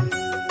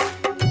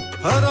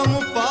हरम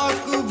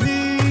पाक भी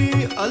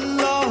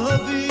अल्लाह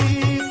भी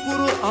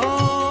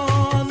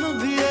कुरान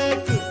भी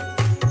एक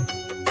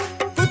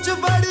कुछ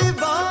बड़ी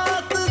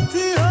बात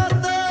थी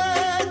होते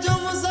जो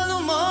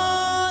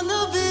मुसलमान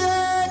भी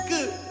एक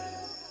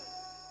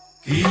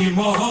कि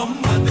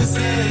मोहम्मद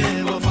से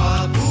वफा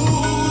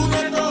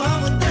तूने तो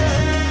हम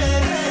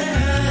तेरे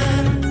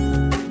हैं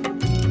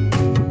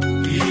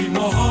कि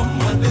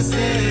मोहम्मद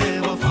से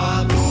वफा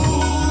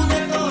तूने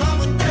तो हम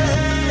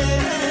तेरे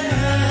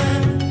हैं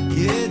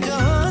ये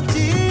जहां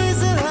चीज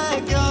है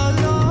क्या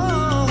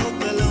लौह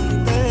कलम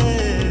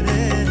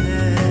तेरे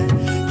हैं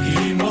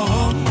कि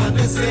मोहम्मद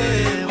से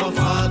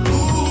वफा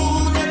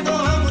तूने तो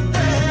हम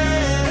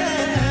तेरे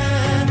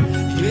हैं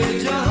ये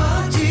जहां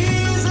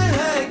चीज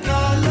है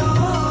क्या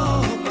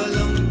लौह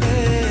कलम तेरे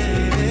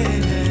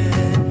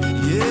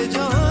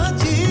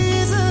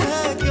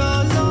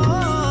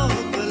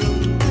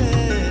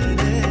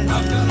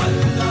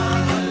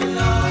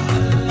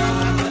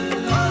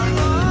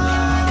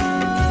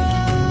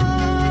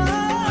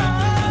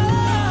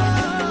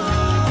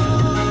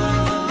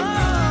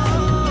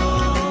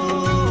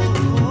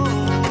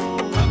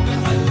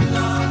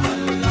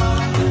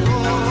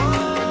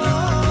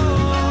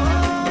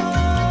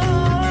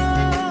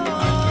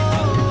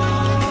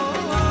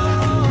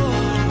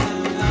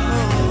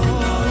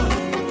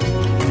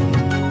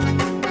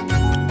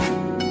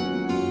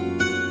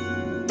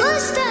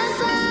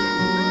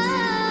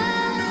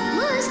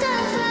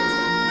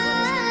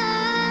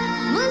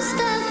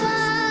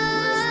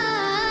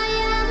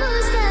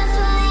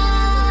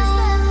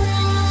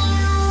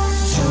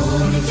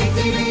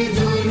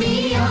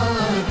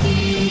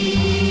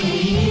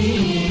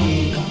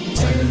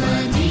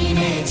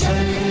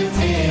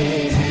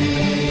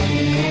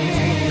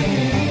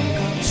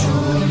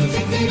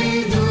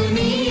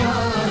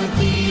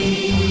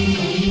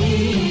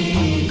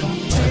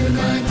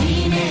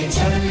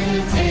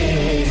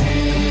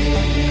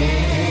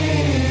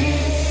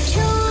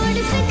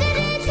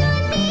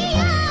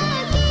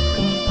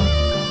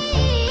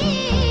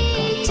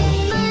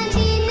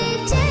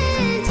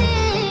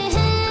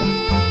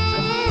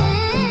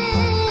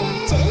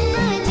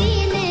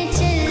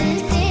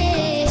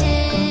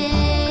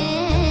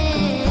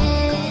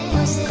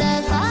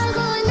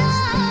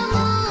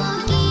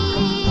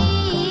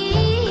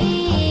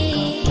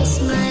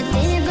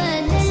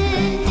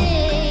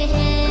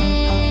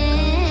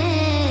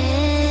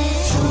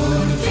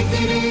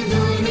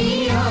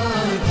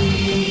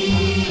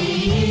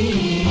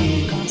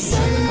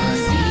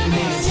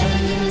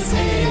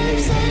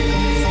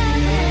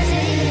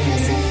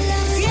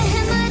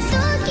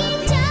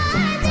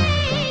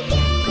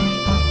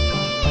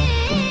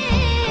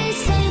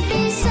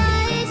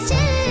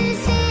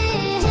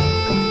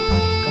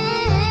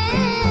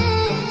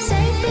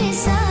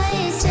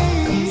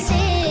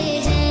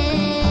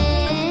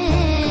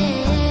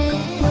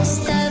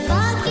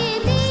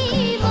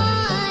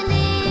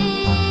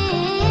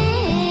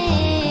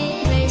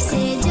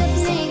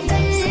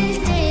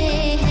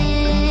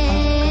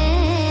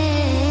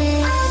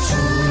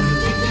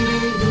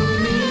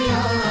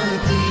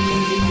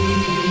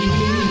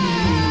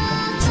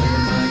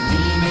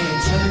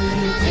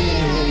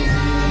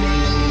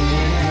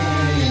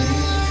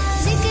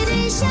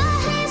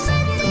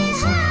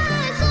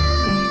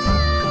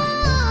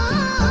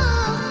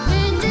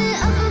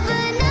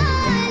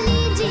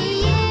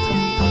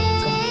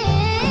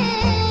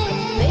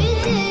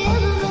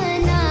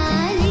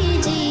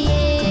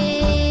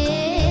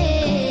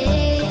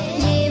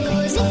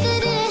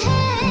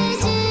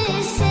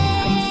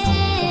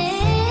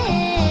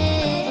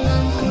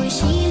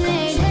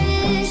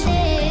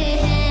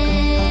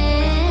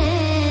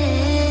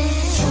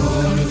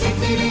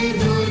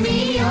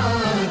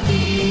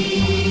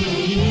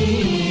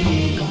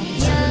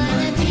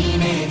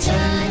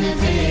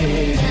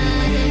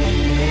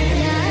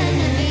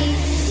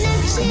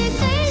Thank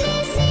you.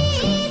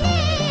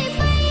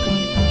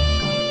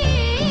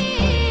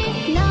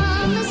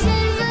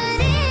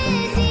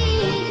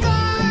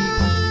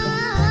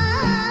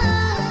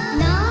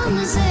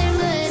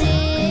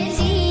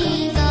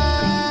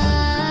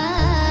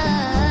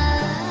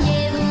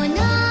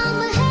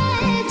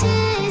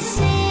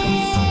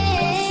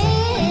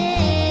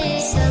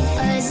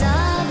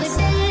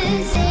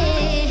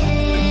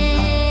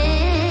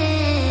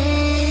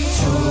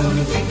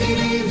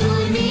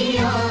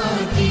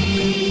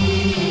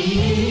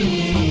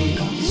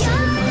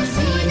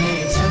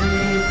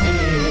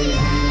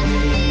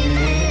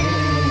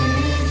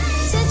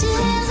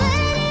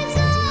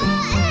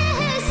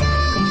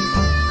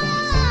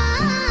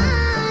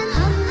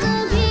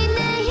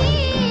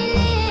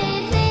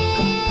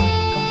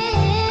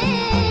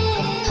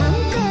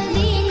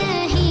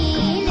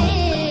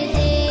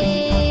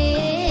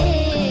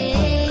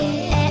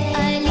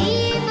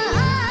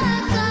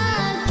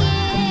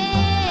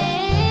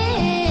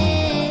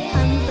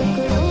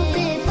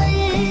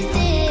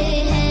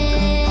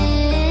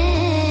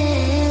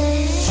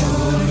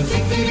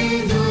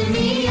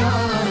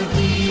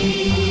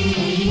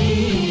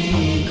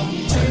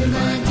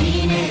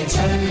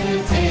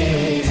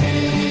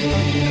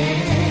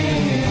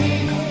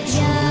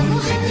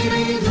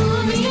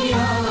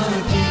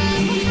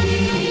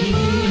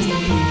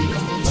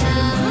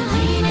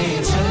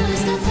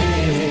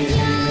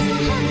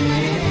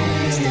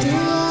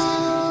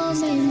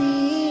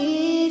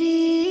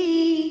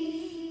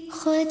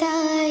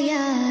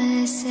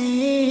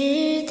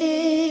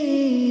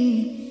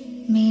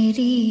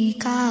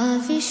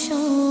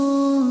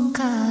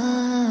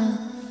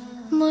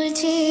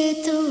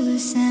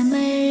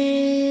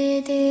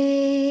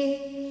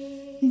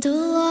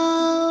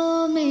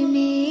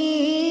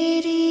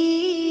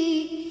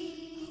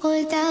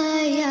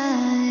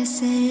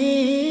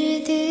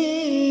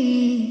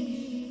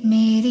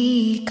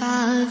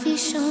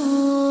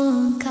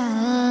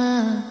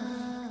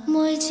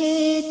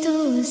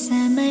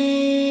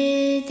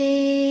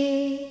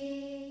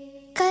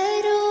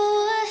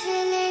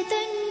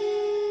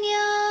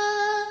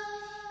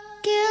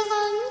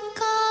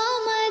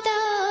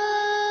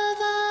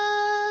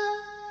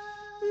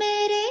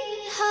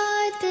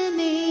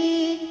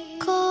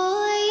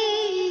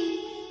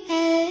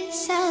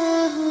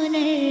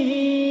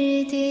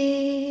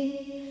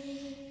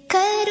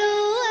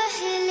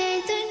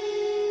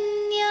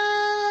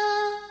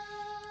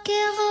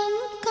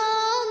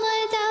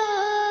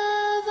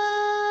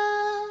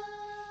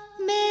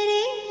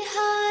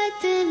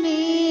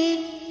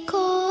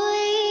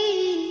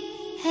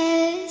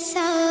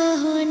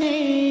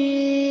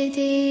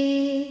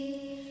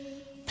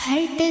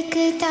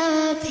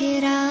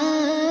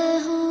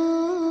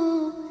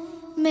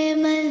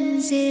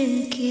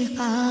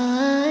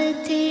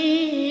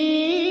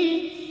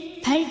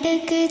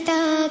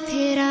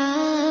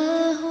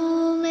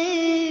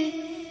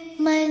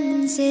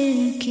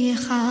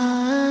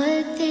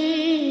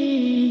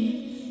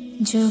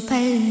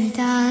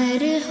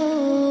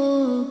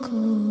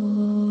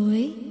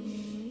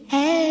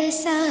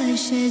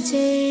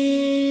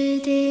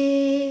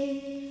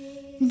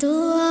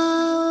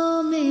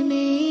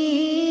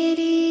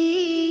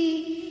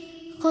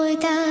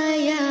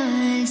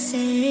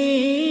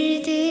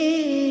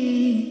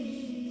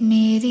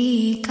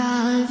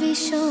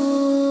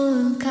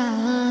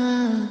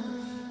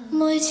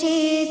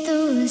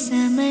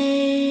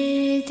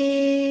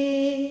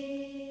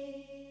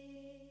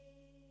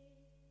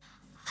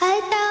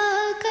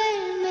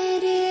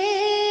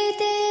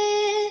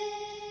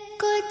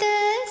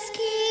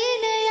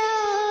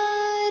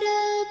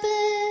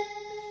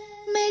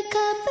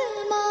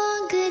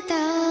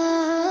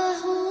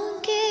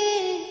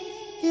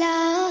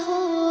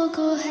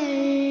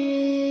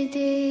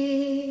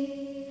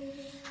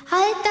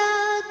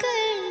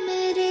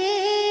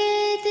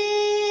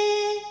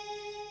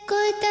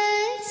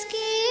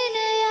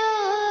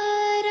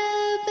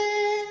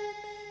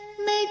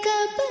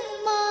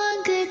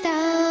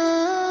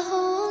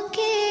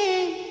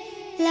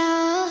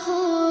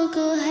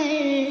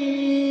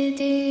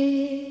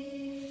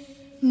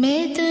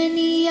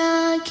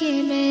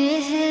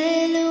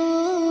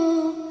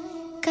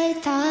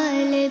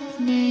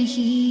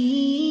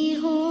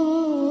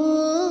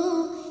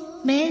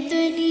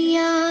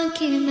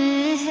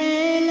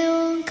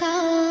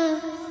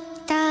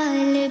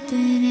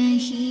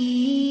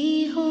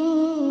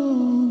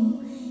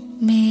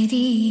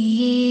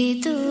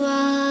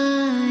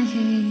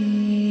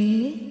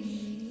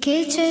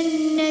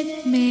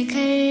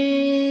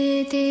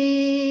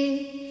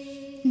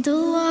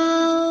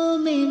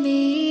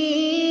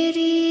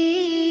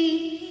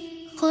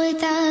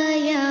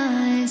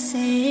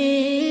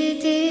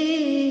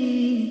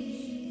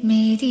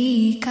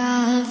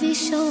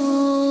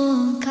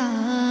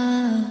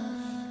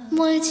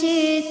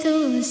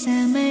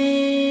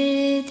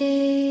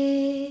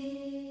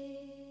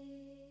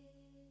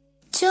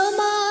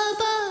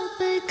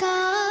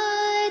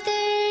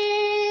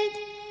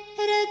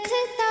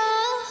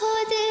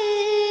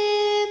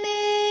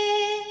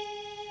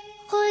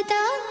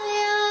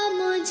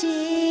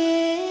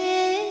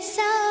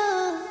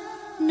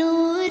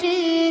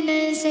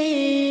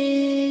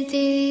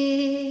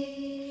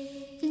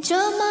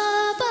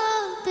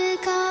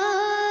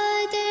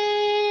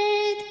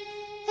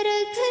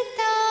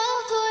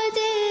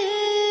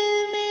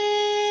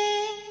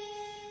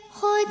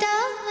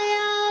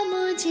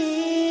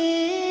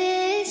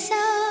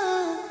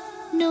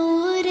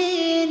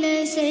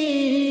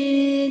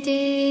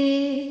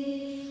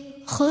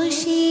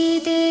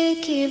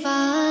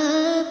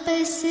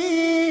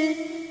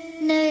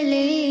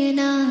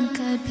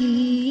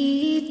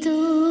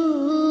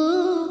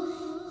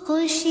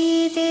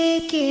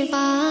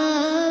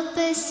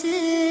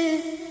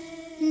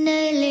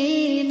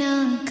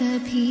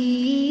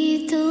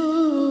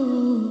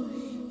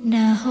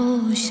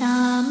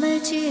 शाम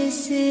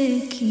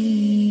जिसकी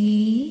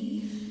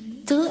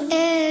तू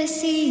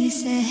ऐसी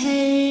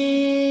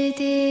सहर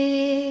दे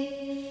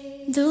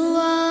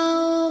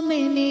दुआओं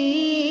में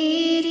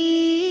मेरी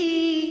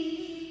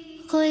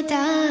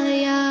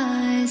खुदाया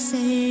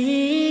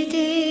सर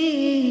दे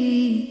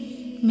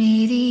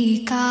मेरी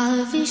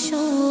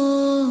काविशों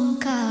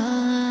का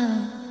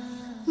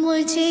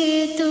मुझे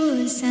तू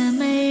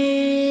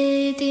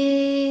समर दे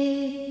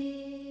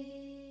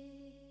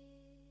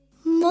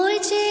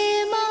मुझे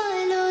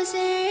मालो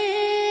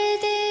ज़र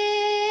दे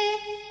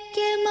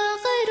कि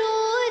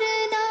मग़रूर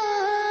ना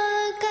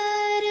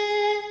कर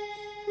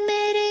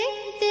मेरे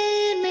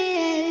दिल में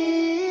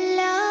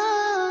अल्लाह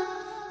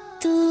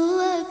तू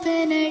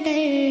अपना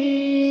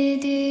डर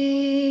दे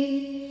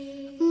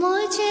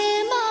मुझे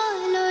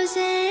मालो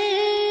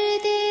ज़र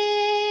दे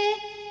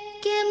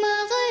कि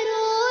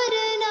मग़रूर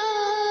ना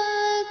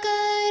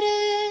कर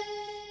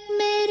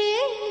मेरे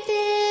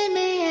दिल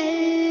में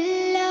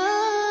अल्लाह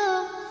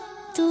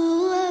तू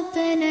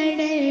अपना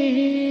डर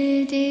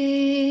दे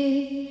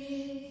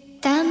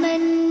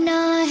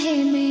तमन्ना है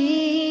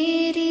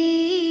मेरी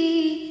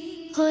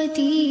हो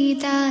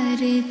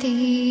दीदार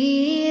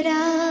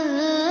तेरा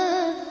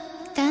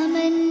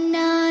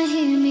तमन्ना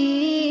है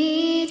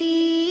मेरी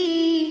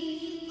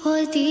हो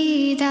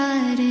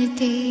दीदार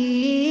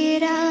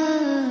तेरा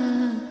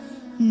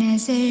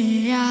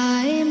नजर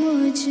आए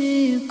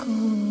मुझको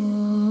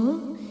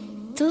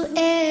तू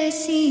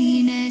ऐसी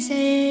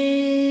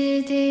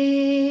नजर दे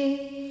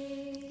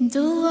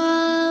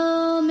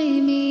दुआओं में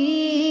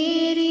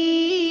मेरी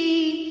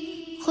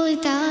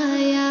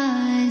खुदाया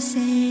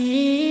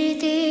सर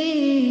दे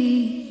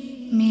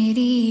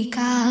मेरी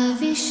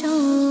काविशों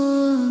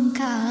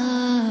का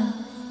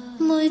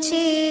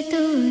मुझे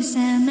तू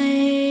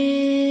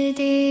समर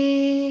दे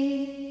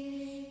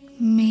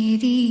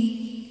मेरी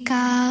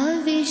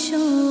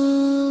काविशों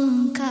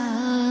का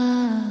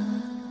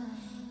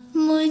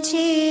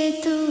मुझे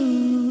तू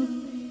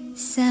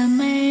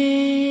summer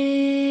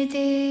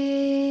they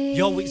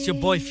Yo, it's your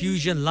boy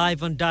Fusion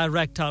live and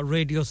direct at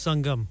Radio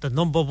Sangam, the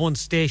 #1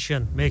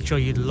 station. Make sure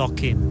you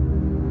lock in.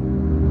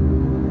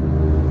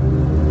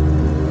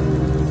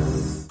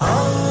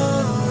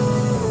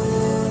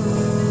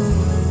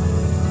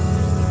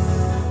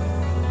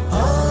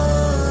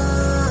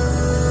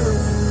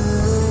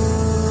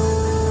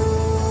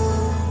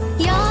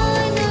 या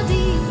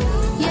नबी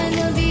या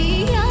नबी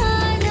या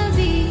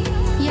नबी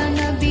या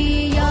नबी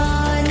या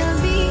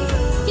नबी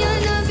या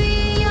नबी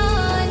या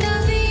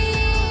नबी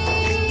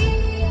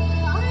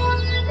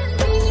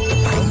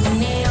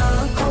हमने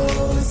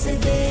आँखों से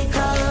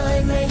देखा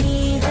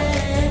नहीं है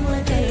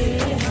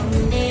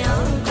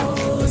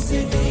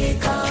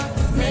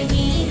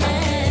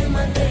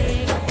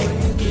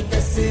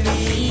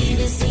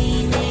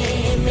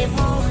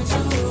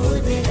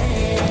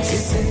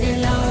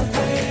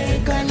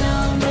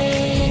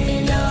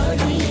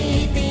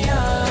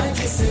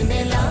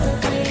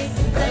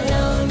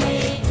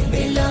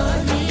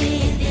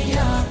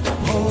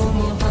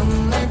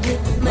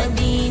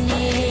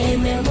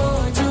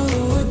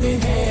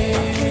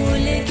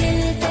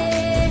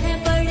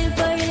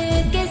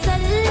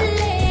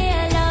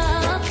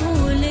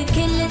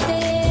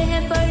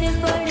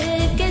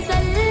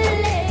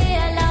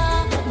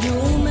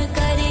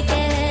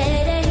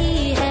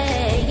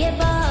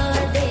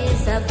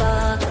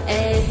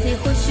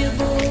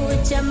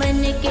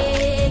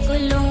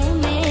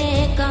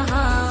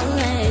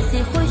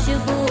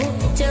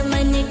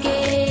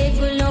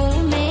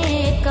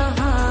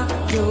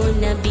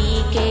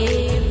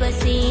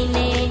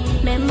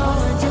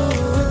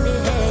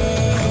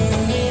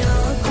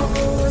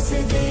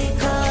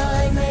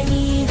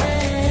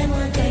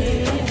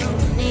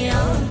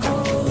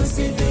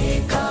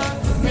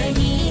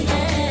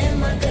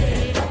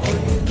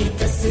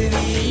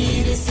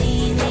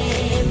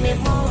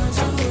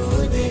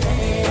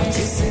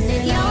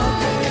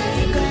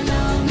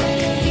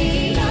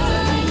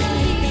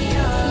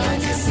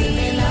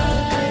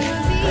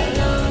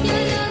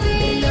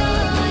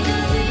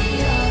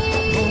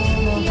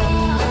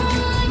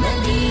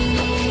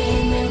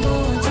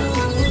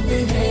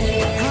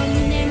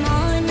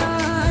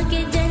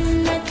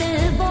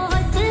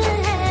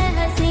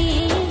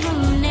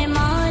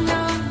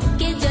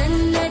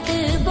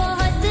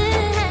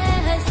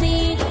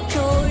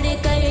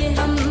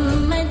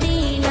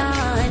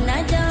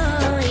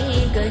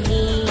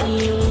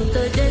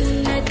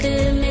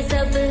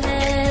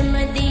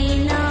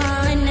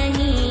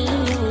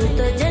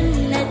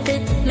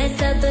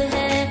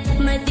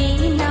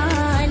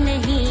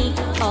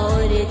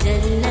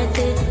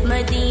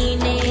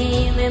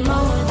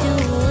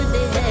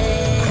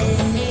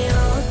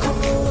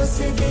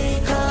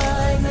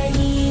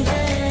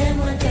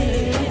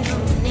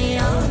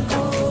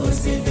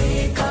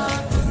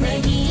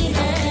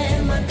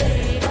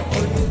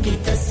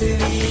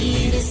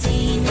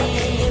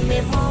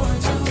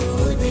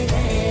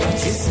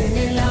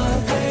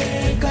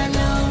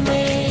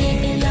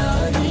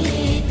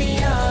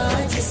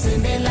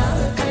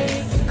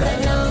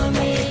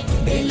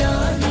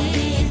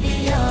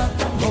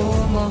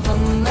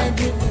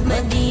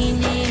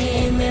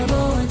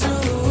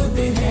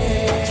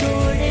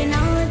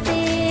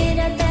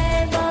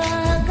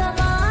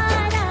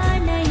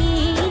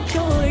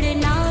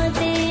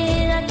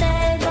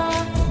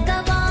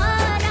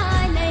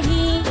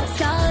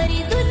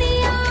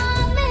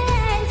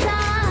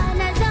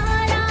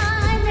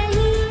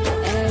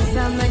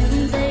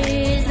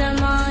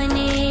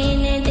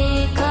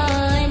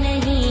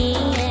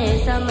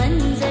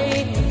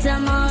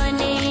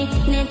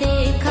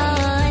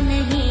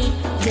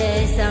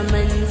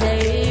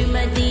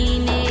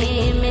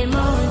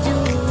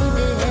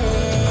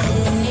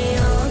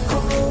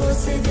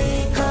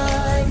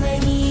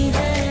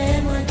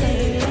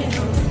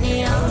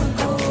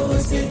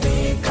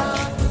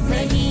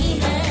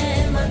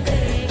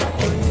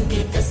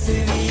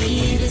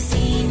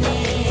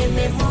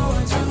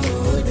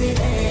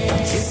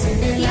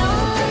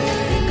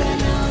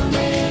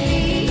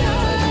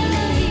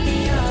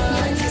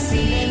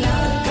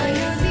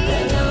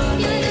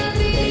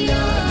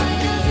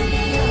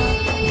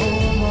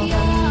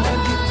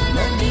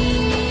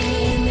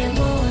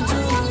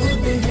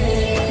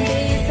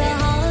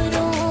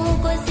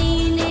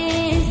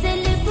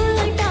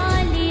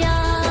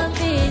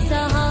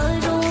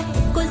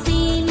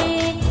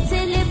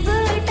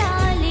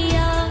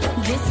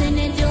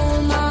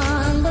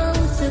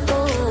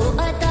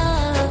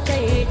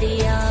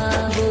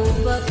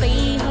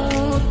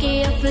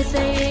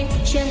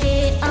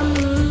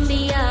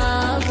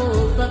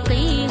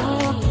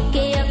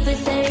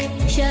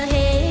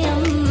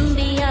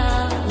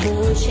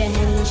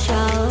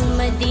शहंशाह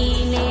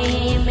मदीने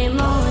में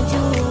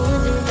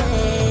मौजूद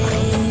है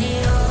हमने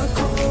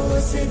आँखों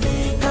से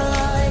देखा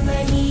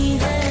नहीं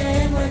है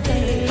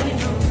मगर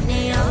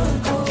हमने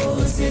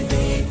आँखों से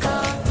देखा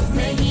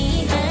नहीं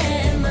है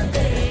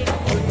मगर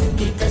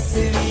उनकी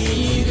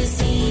तस्वीर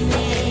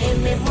सीने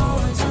में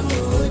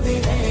मौजूद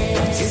है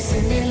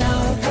जिसने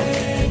लाकर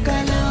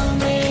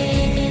कलामे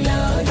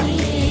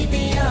इलाही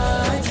दिया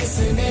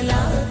जिसने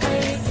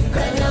लाकर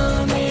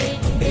कलामे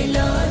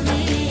इलाही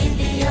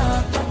दिया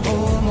वो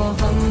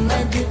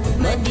मोहम्मद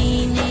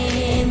मदीने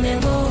में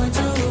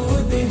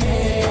मौजूद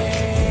है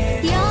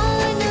या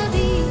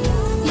नबी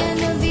या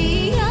नबी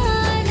या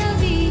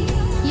नबी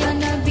या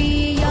नबी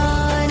या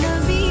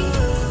नबी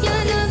या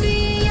नबी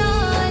या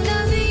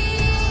नबी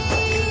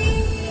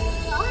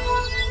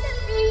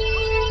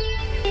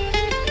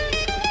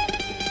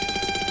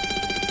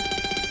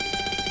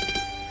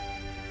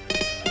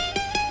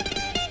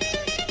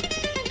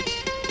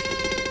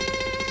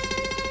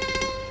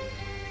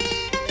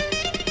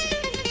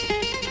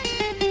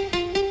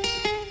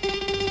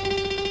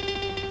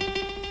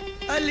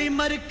अली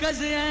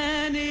मरकज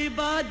ऐन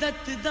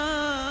इबादत दा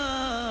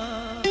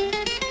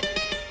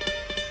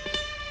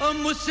ओ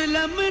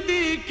मुस्लिम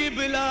दी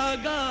किबला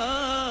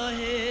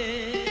गाहे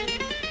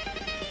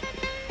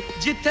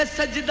जिथे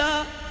सजदा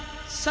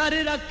सर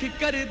रख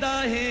करदा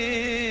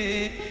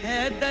है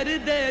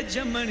दर्द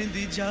जमन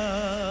दी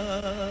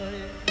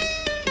जाए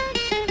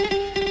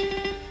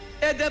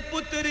एदे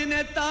पुत्र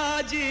ने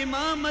ताज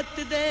इमामत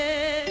दे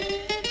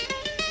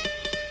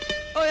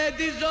ओए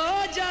दी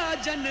जोजा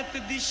जन्नत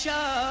दी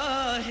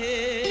शाहे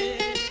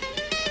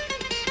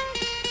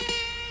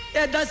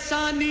एदा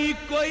सानी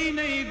कोई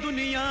नहीं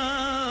दुनिया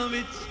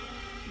विच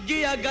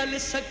गया गल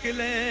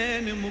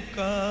सकलैन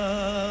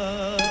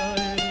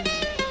मुकाए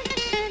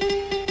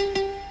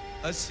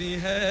असी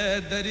है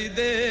दर्द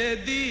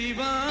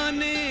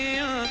दीवाने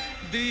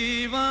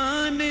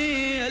दीवाने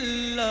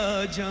अल्लाह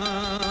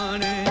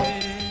जाने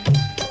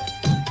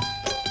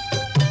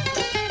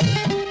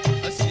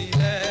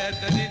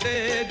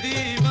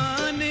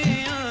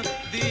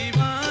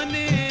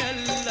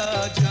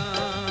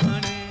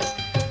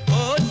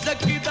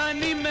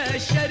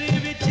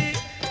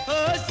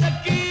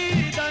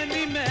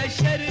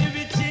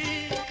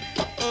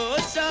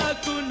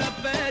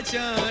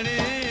जाने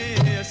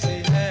असी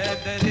है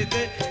दर्द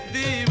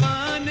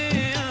दीवाने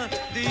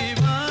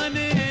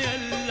दीवाने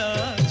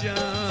अल्लाह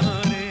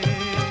जाने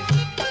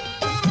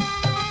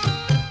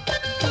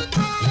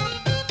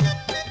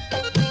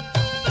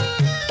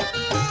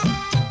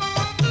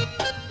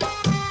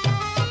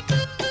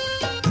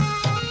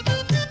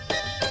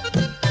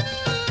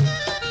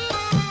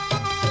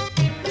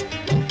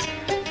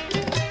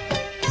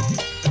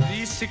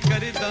रीस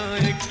करदा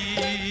की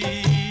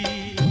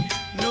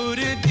नूर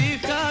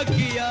दिखा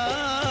किया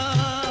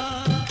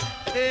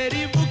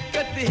तेरी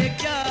बुकत है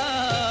क्या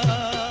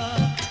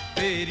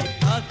तेरी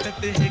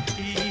ताकत है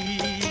की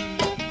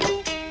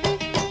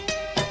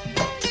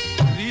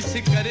रीस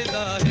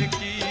करदा है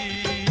की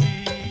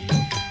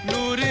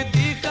नूर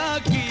दिखा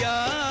किया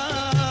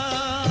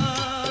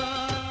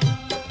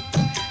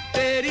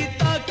तेरी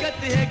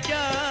ताकत है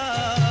क्या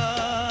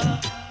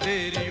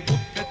तेरी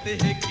बुकत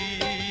है की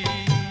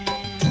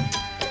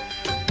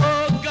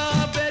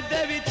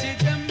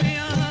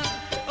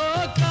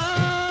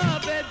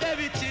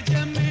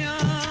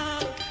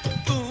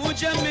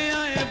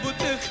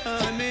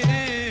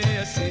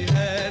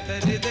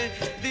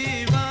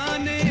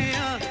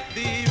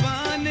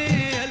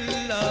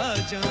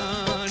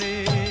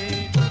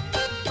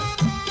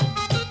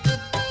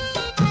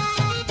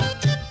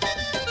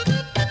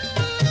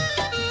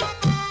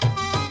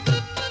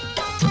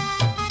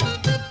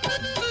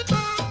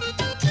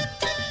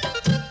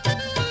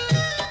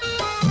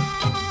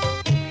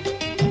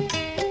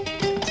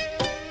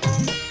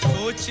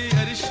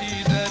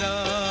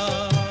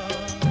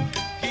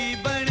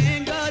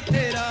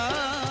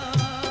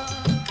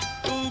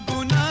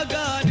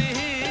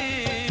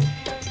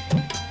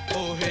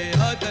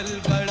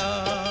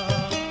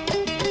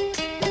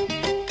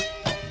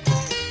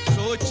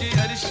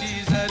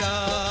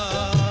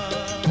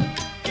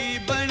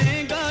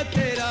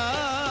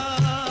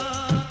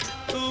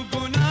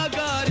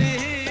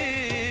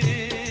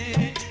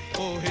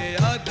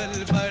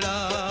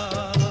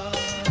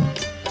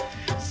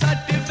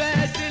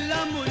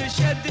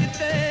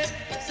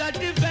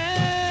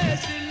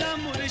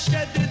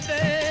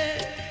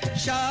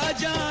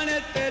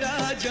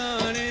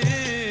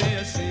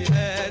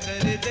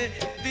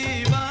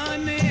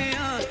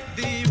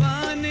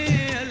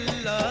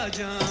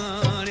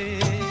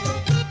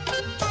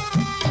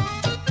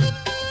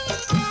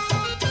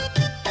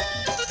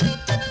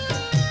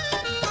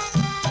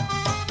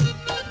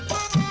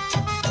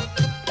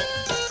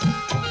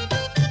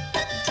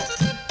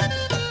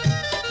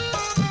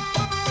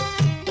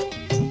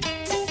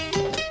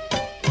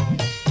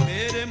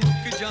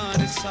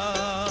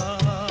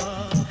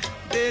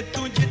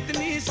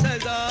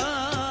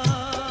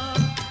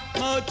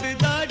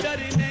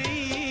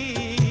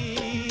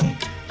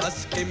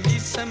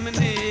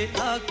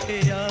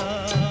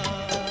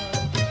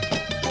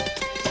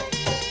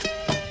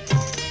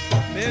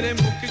मेरे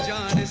मुख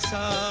जान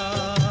सा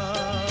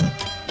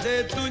दे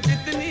तू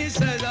जितनी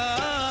सजा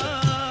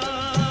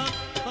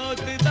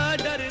होता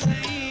डर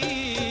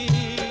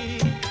नहीं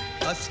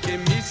हंस के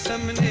मी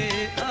सामने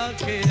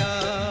आके आ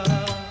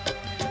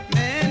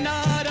मैं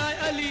नारा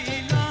अली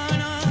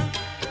लाना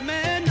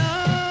मैं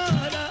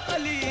नारा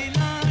अली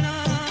लाना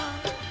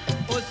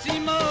उसी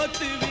मौत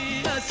भी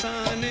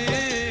आसान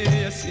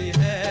असी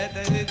है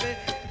दर्द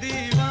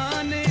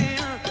दीवाने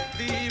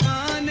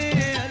दीवाने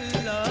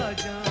अल्लाह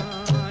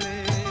जाने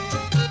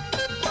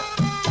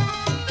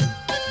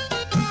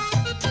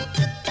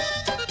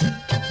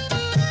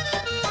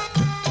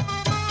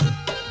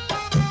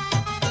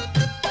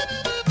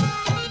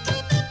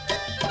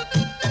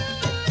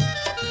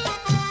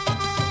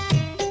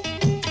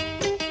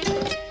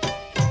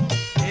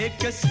एक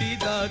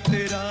कसीदा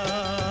तेरा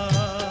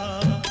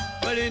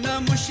पढ़ना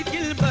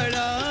मुश्किल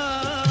बड़ा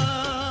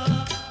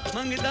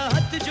मंगदा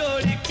हाथ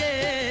जोड़ के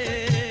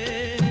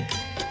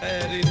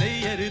पैर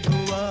नैयर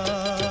दुआ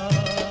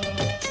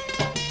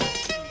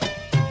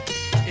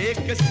एक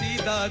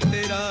कसीदा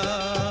तेरा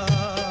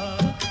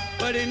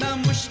पढ़ना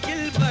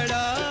मुश्किल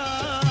बड़ा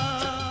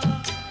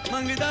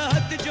मंगदा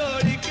हाथ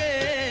जोड़ के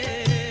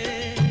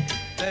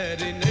पैर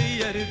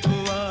नैयर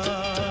दुआ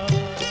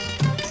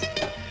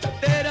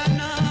तेरा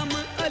नाम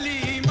अली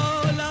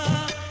मौला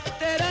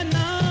तेरा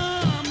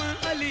नाम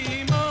अली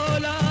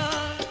मौला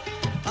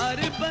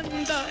हर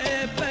बंदा ए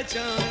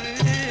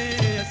पहचाने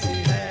असी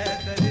है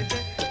दर्द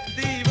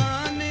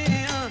दीवाने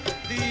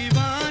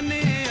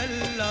दीवाने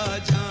अल्लाह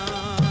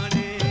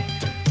जाने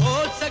हो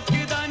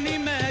सकदा नी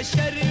मैं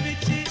शर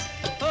विच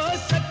हो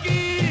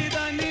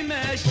सकदा नी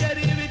मैं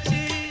शर विच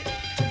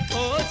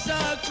हो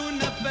साकू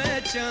न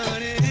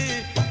पहचाने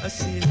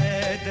असी है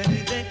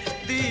दर्द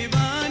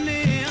दीवाने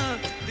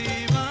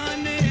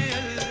दीवाने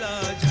अल्लाह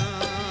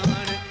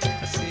जाने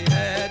असी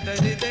है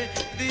दर्द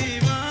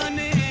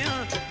दीवाने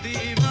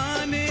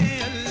दीवाने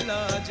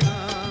अल्लाह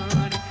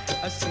जाने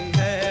असी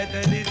है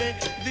दर्द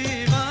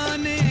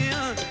दीवाने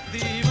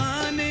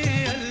दीवाने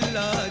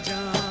अल्लाह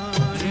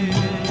जाने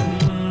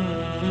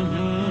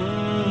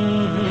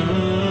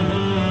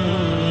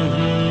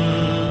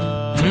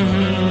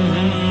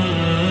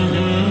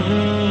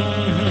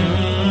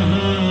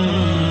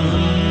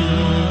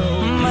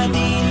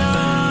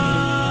मदीना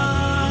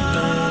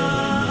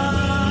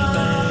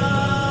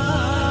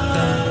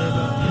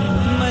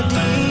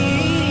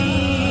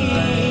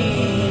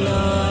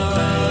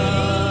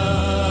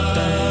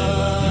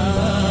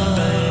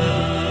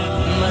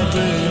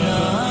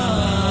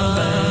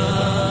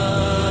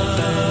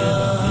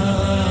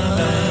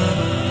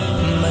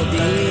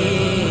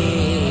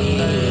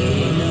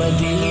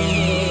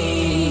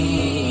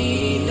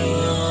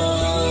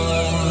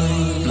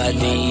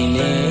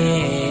मदीने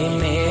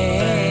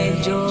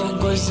में जो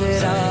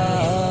गुजरा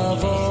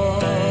वो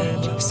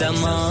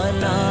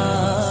ज़माना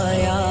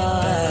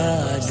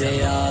याद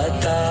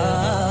आता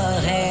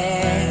है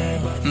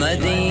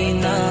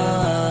मदीना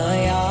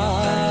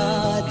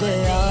याद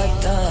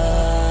आता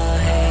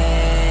है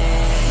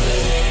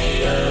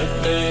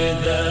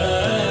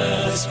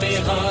अक़दस पे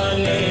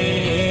हाले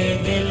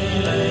दिल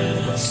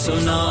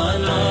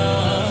सुनाना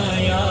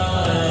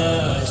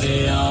याद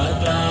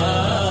आता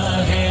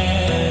है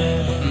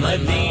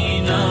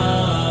मदीना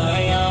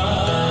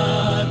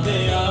याद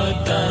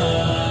आता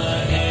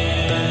है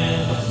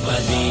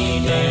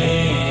मदीने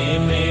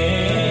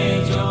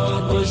में जो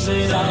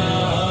गुजरा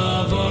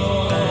वो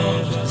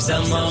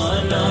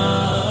ज़माना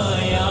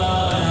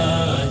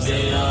याद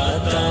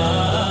आता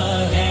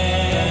है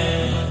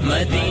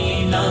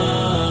मदीना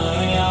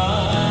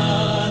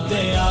याद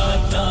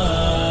आता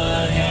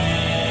है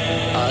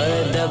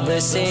अदब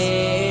से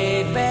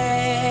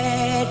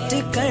बैठ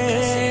कर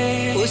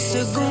उस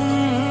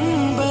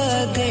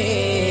गुंबदे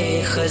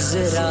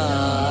खजरा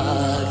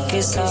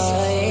के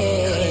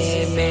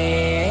साए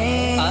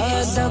में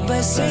अदब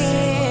से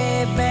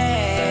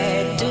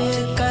बैठ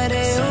कर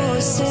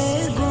उस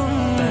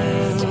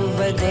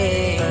गुंबदे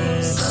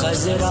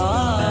खजरा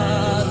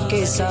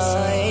के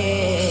साए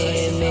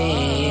में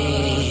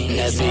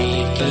नबी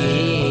की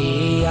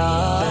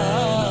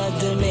याद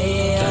में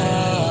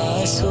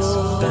आंसू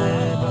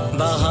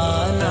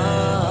बहाना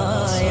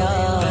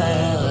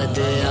याद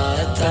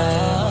आता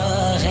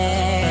है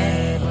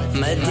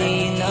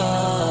मदीना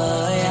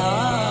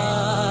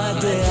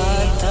याद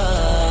आता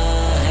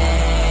है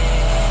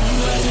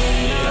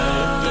मदीना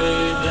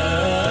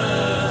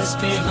अक़दस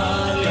पे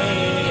हाले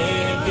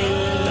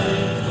दिल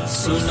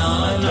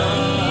सुनाना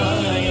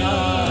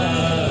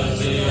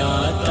याद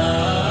आता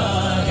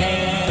है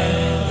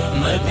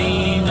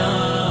मदीना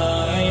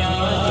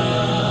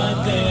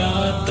याद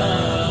आता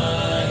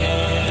है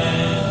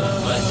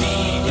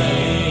मदीने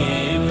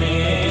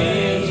में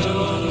जो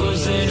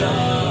गुजरा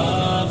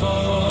वो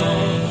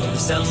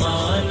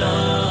ज़माना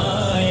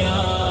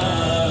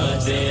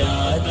याद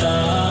आता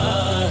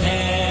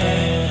है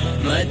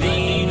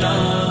मदीना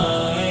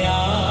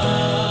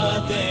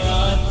याद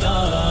आता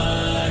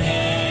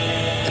है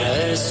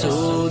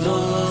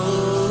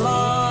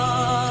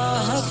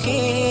रसूलुल्लाह के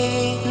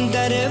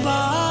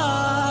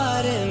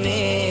दरबार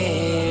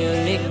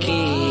में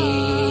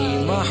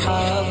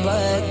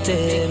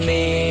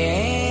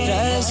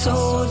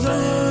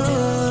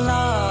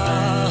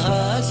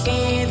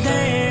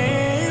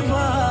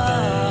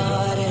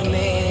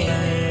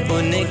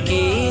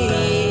उनकी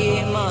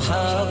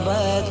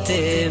मोहब्बत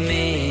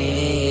में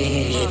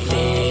ये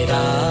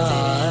तेरा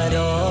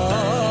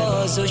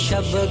रोज़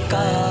शब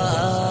का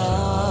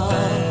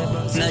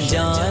न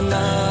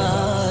जाना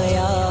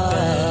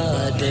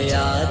याद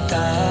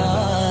आता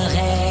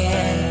है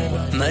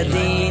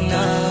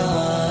मदीना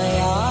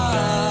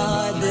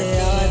याद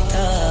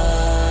आता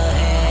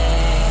है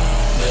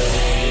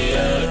मेरे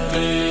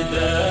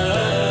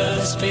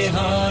अक़दस पे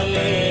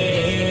हाले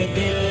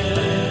दिल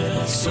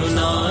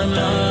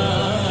सुनाना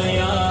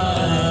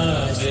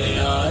याद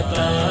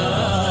आता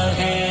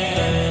है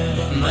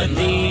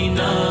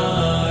मदीना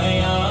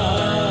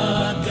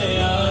याद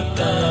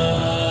आता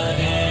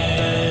है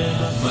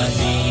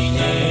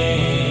मदीने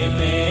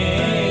में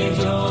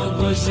जो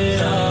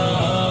गुज़रा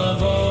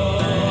वो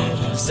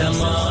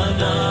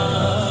ज़माना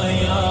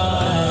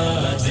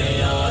याद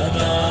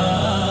आता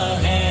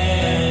है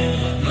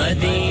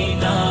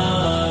मदीना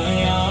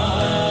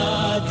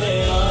याद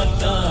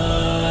आता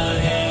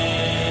है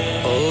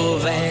ओ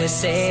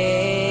वैसे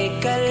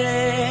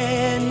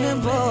करन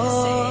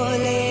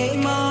बोले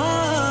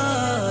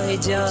माँ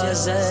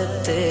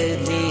इजाज़त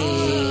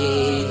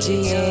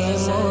दीजिए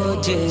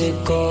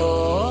मुझको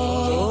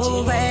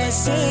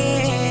वैसे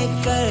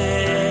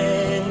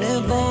करन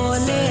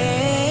बोले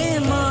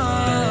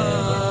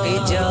माँ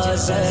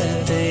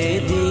इजाज़त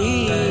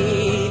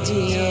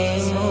दीजिए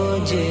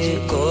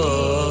मुझको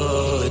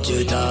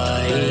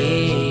जुदाई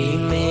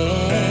में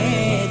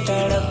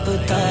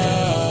तड़पता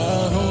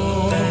हूँ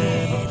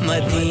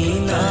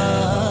मदीना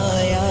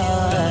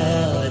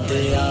याद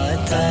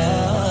आता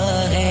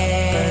है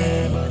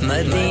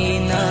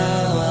मदीना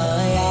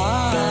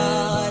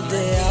याद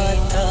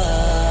आता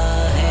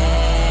है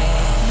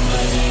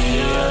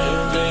मदीना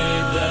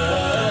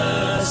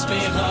पे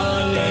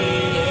हाले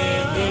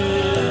दिल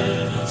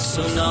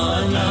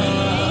सुनाना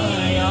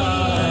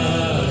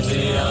याद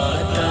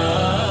आता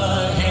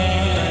है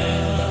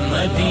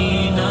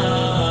मदीना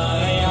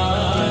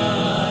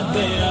याद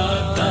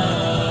आता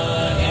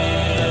है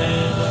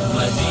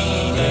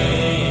मदीने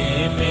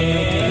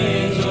में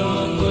जो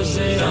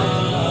गुज़रा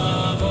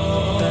वो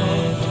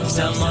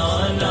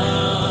ज़माना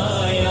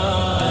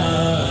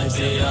याद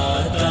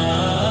आता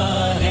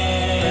है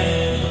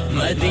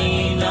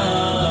मदीना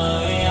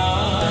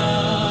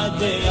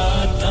याद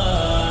आता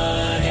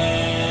है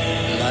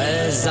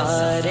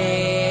मज़ारे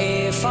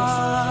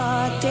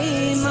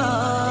फातिमा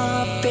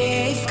पे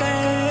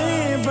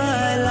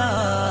करबला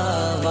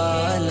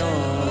वालों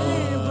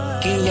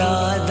की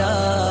याद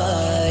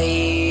आई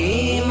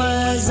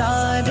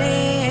मज़ारे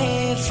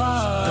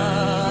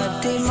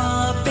फातिमा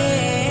पे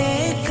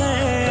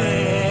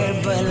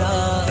करबला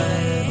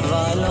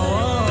वालों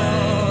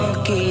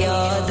की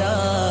याद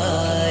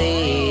आई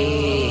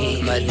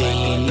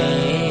मदीने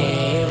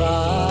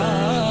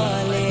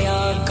वाले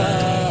आका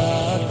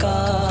का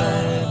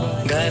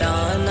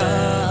घराना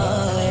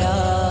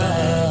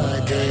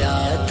याद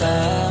आता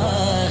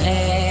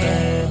है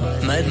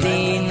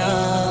मदीना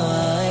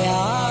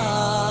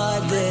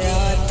याद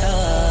आता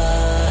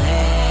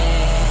है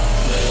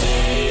मेरे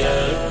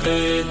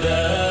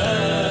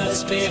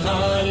अक़दस पे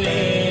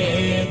हाले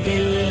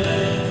दिल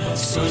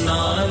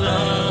सुनाना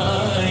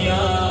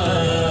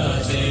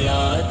याद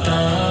आता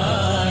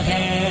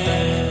है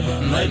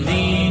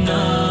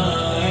मदीना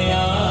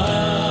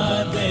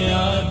याद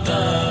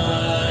आता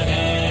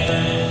है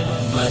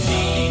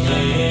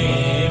मदीने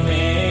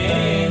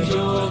में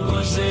जो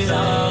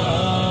गुज़रा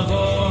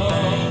वो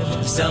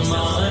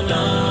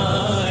ज़माना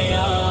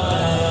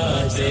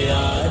याद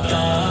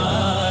आता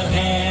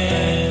है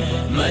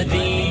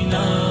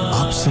मदीना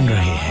आप सुन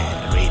रहे हैं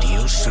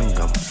रेडियो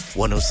संगम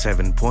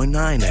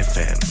 107.9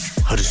 FM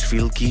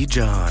हडर्सफील्ड की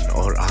जान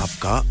और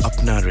आपका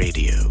अपना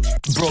radio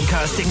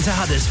Broadcasting to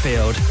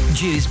Huddersfield,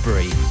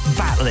 Dewsbury,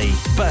 Batley,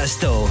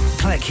 Birstall,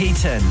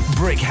 Cleckheaton,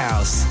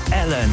 Brickhouse, Ellen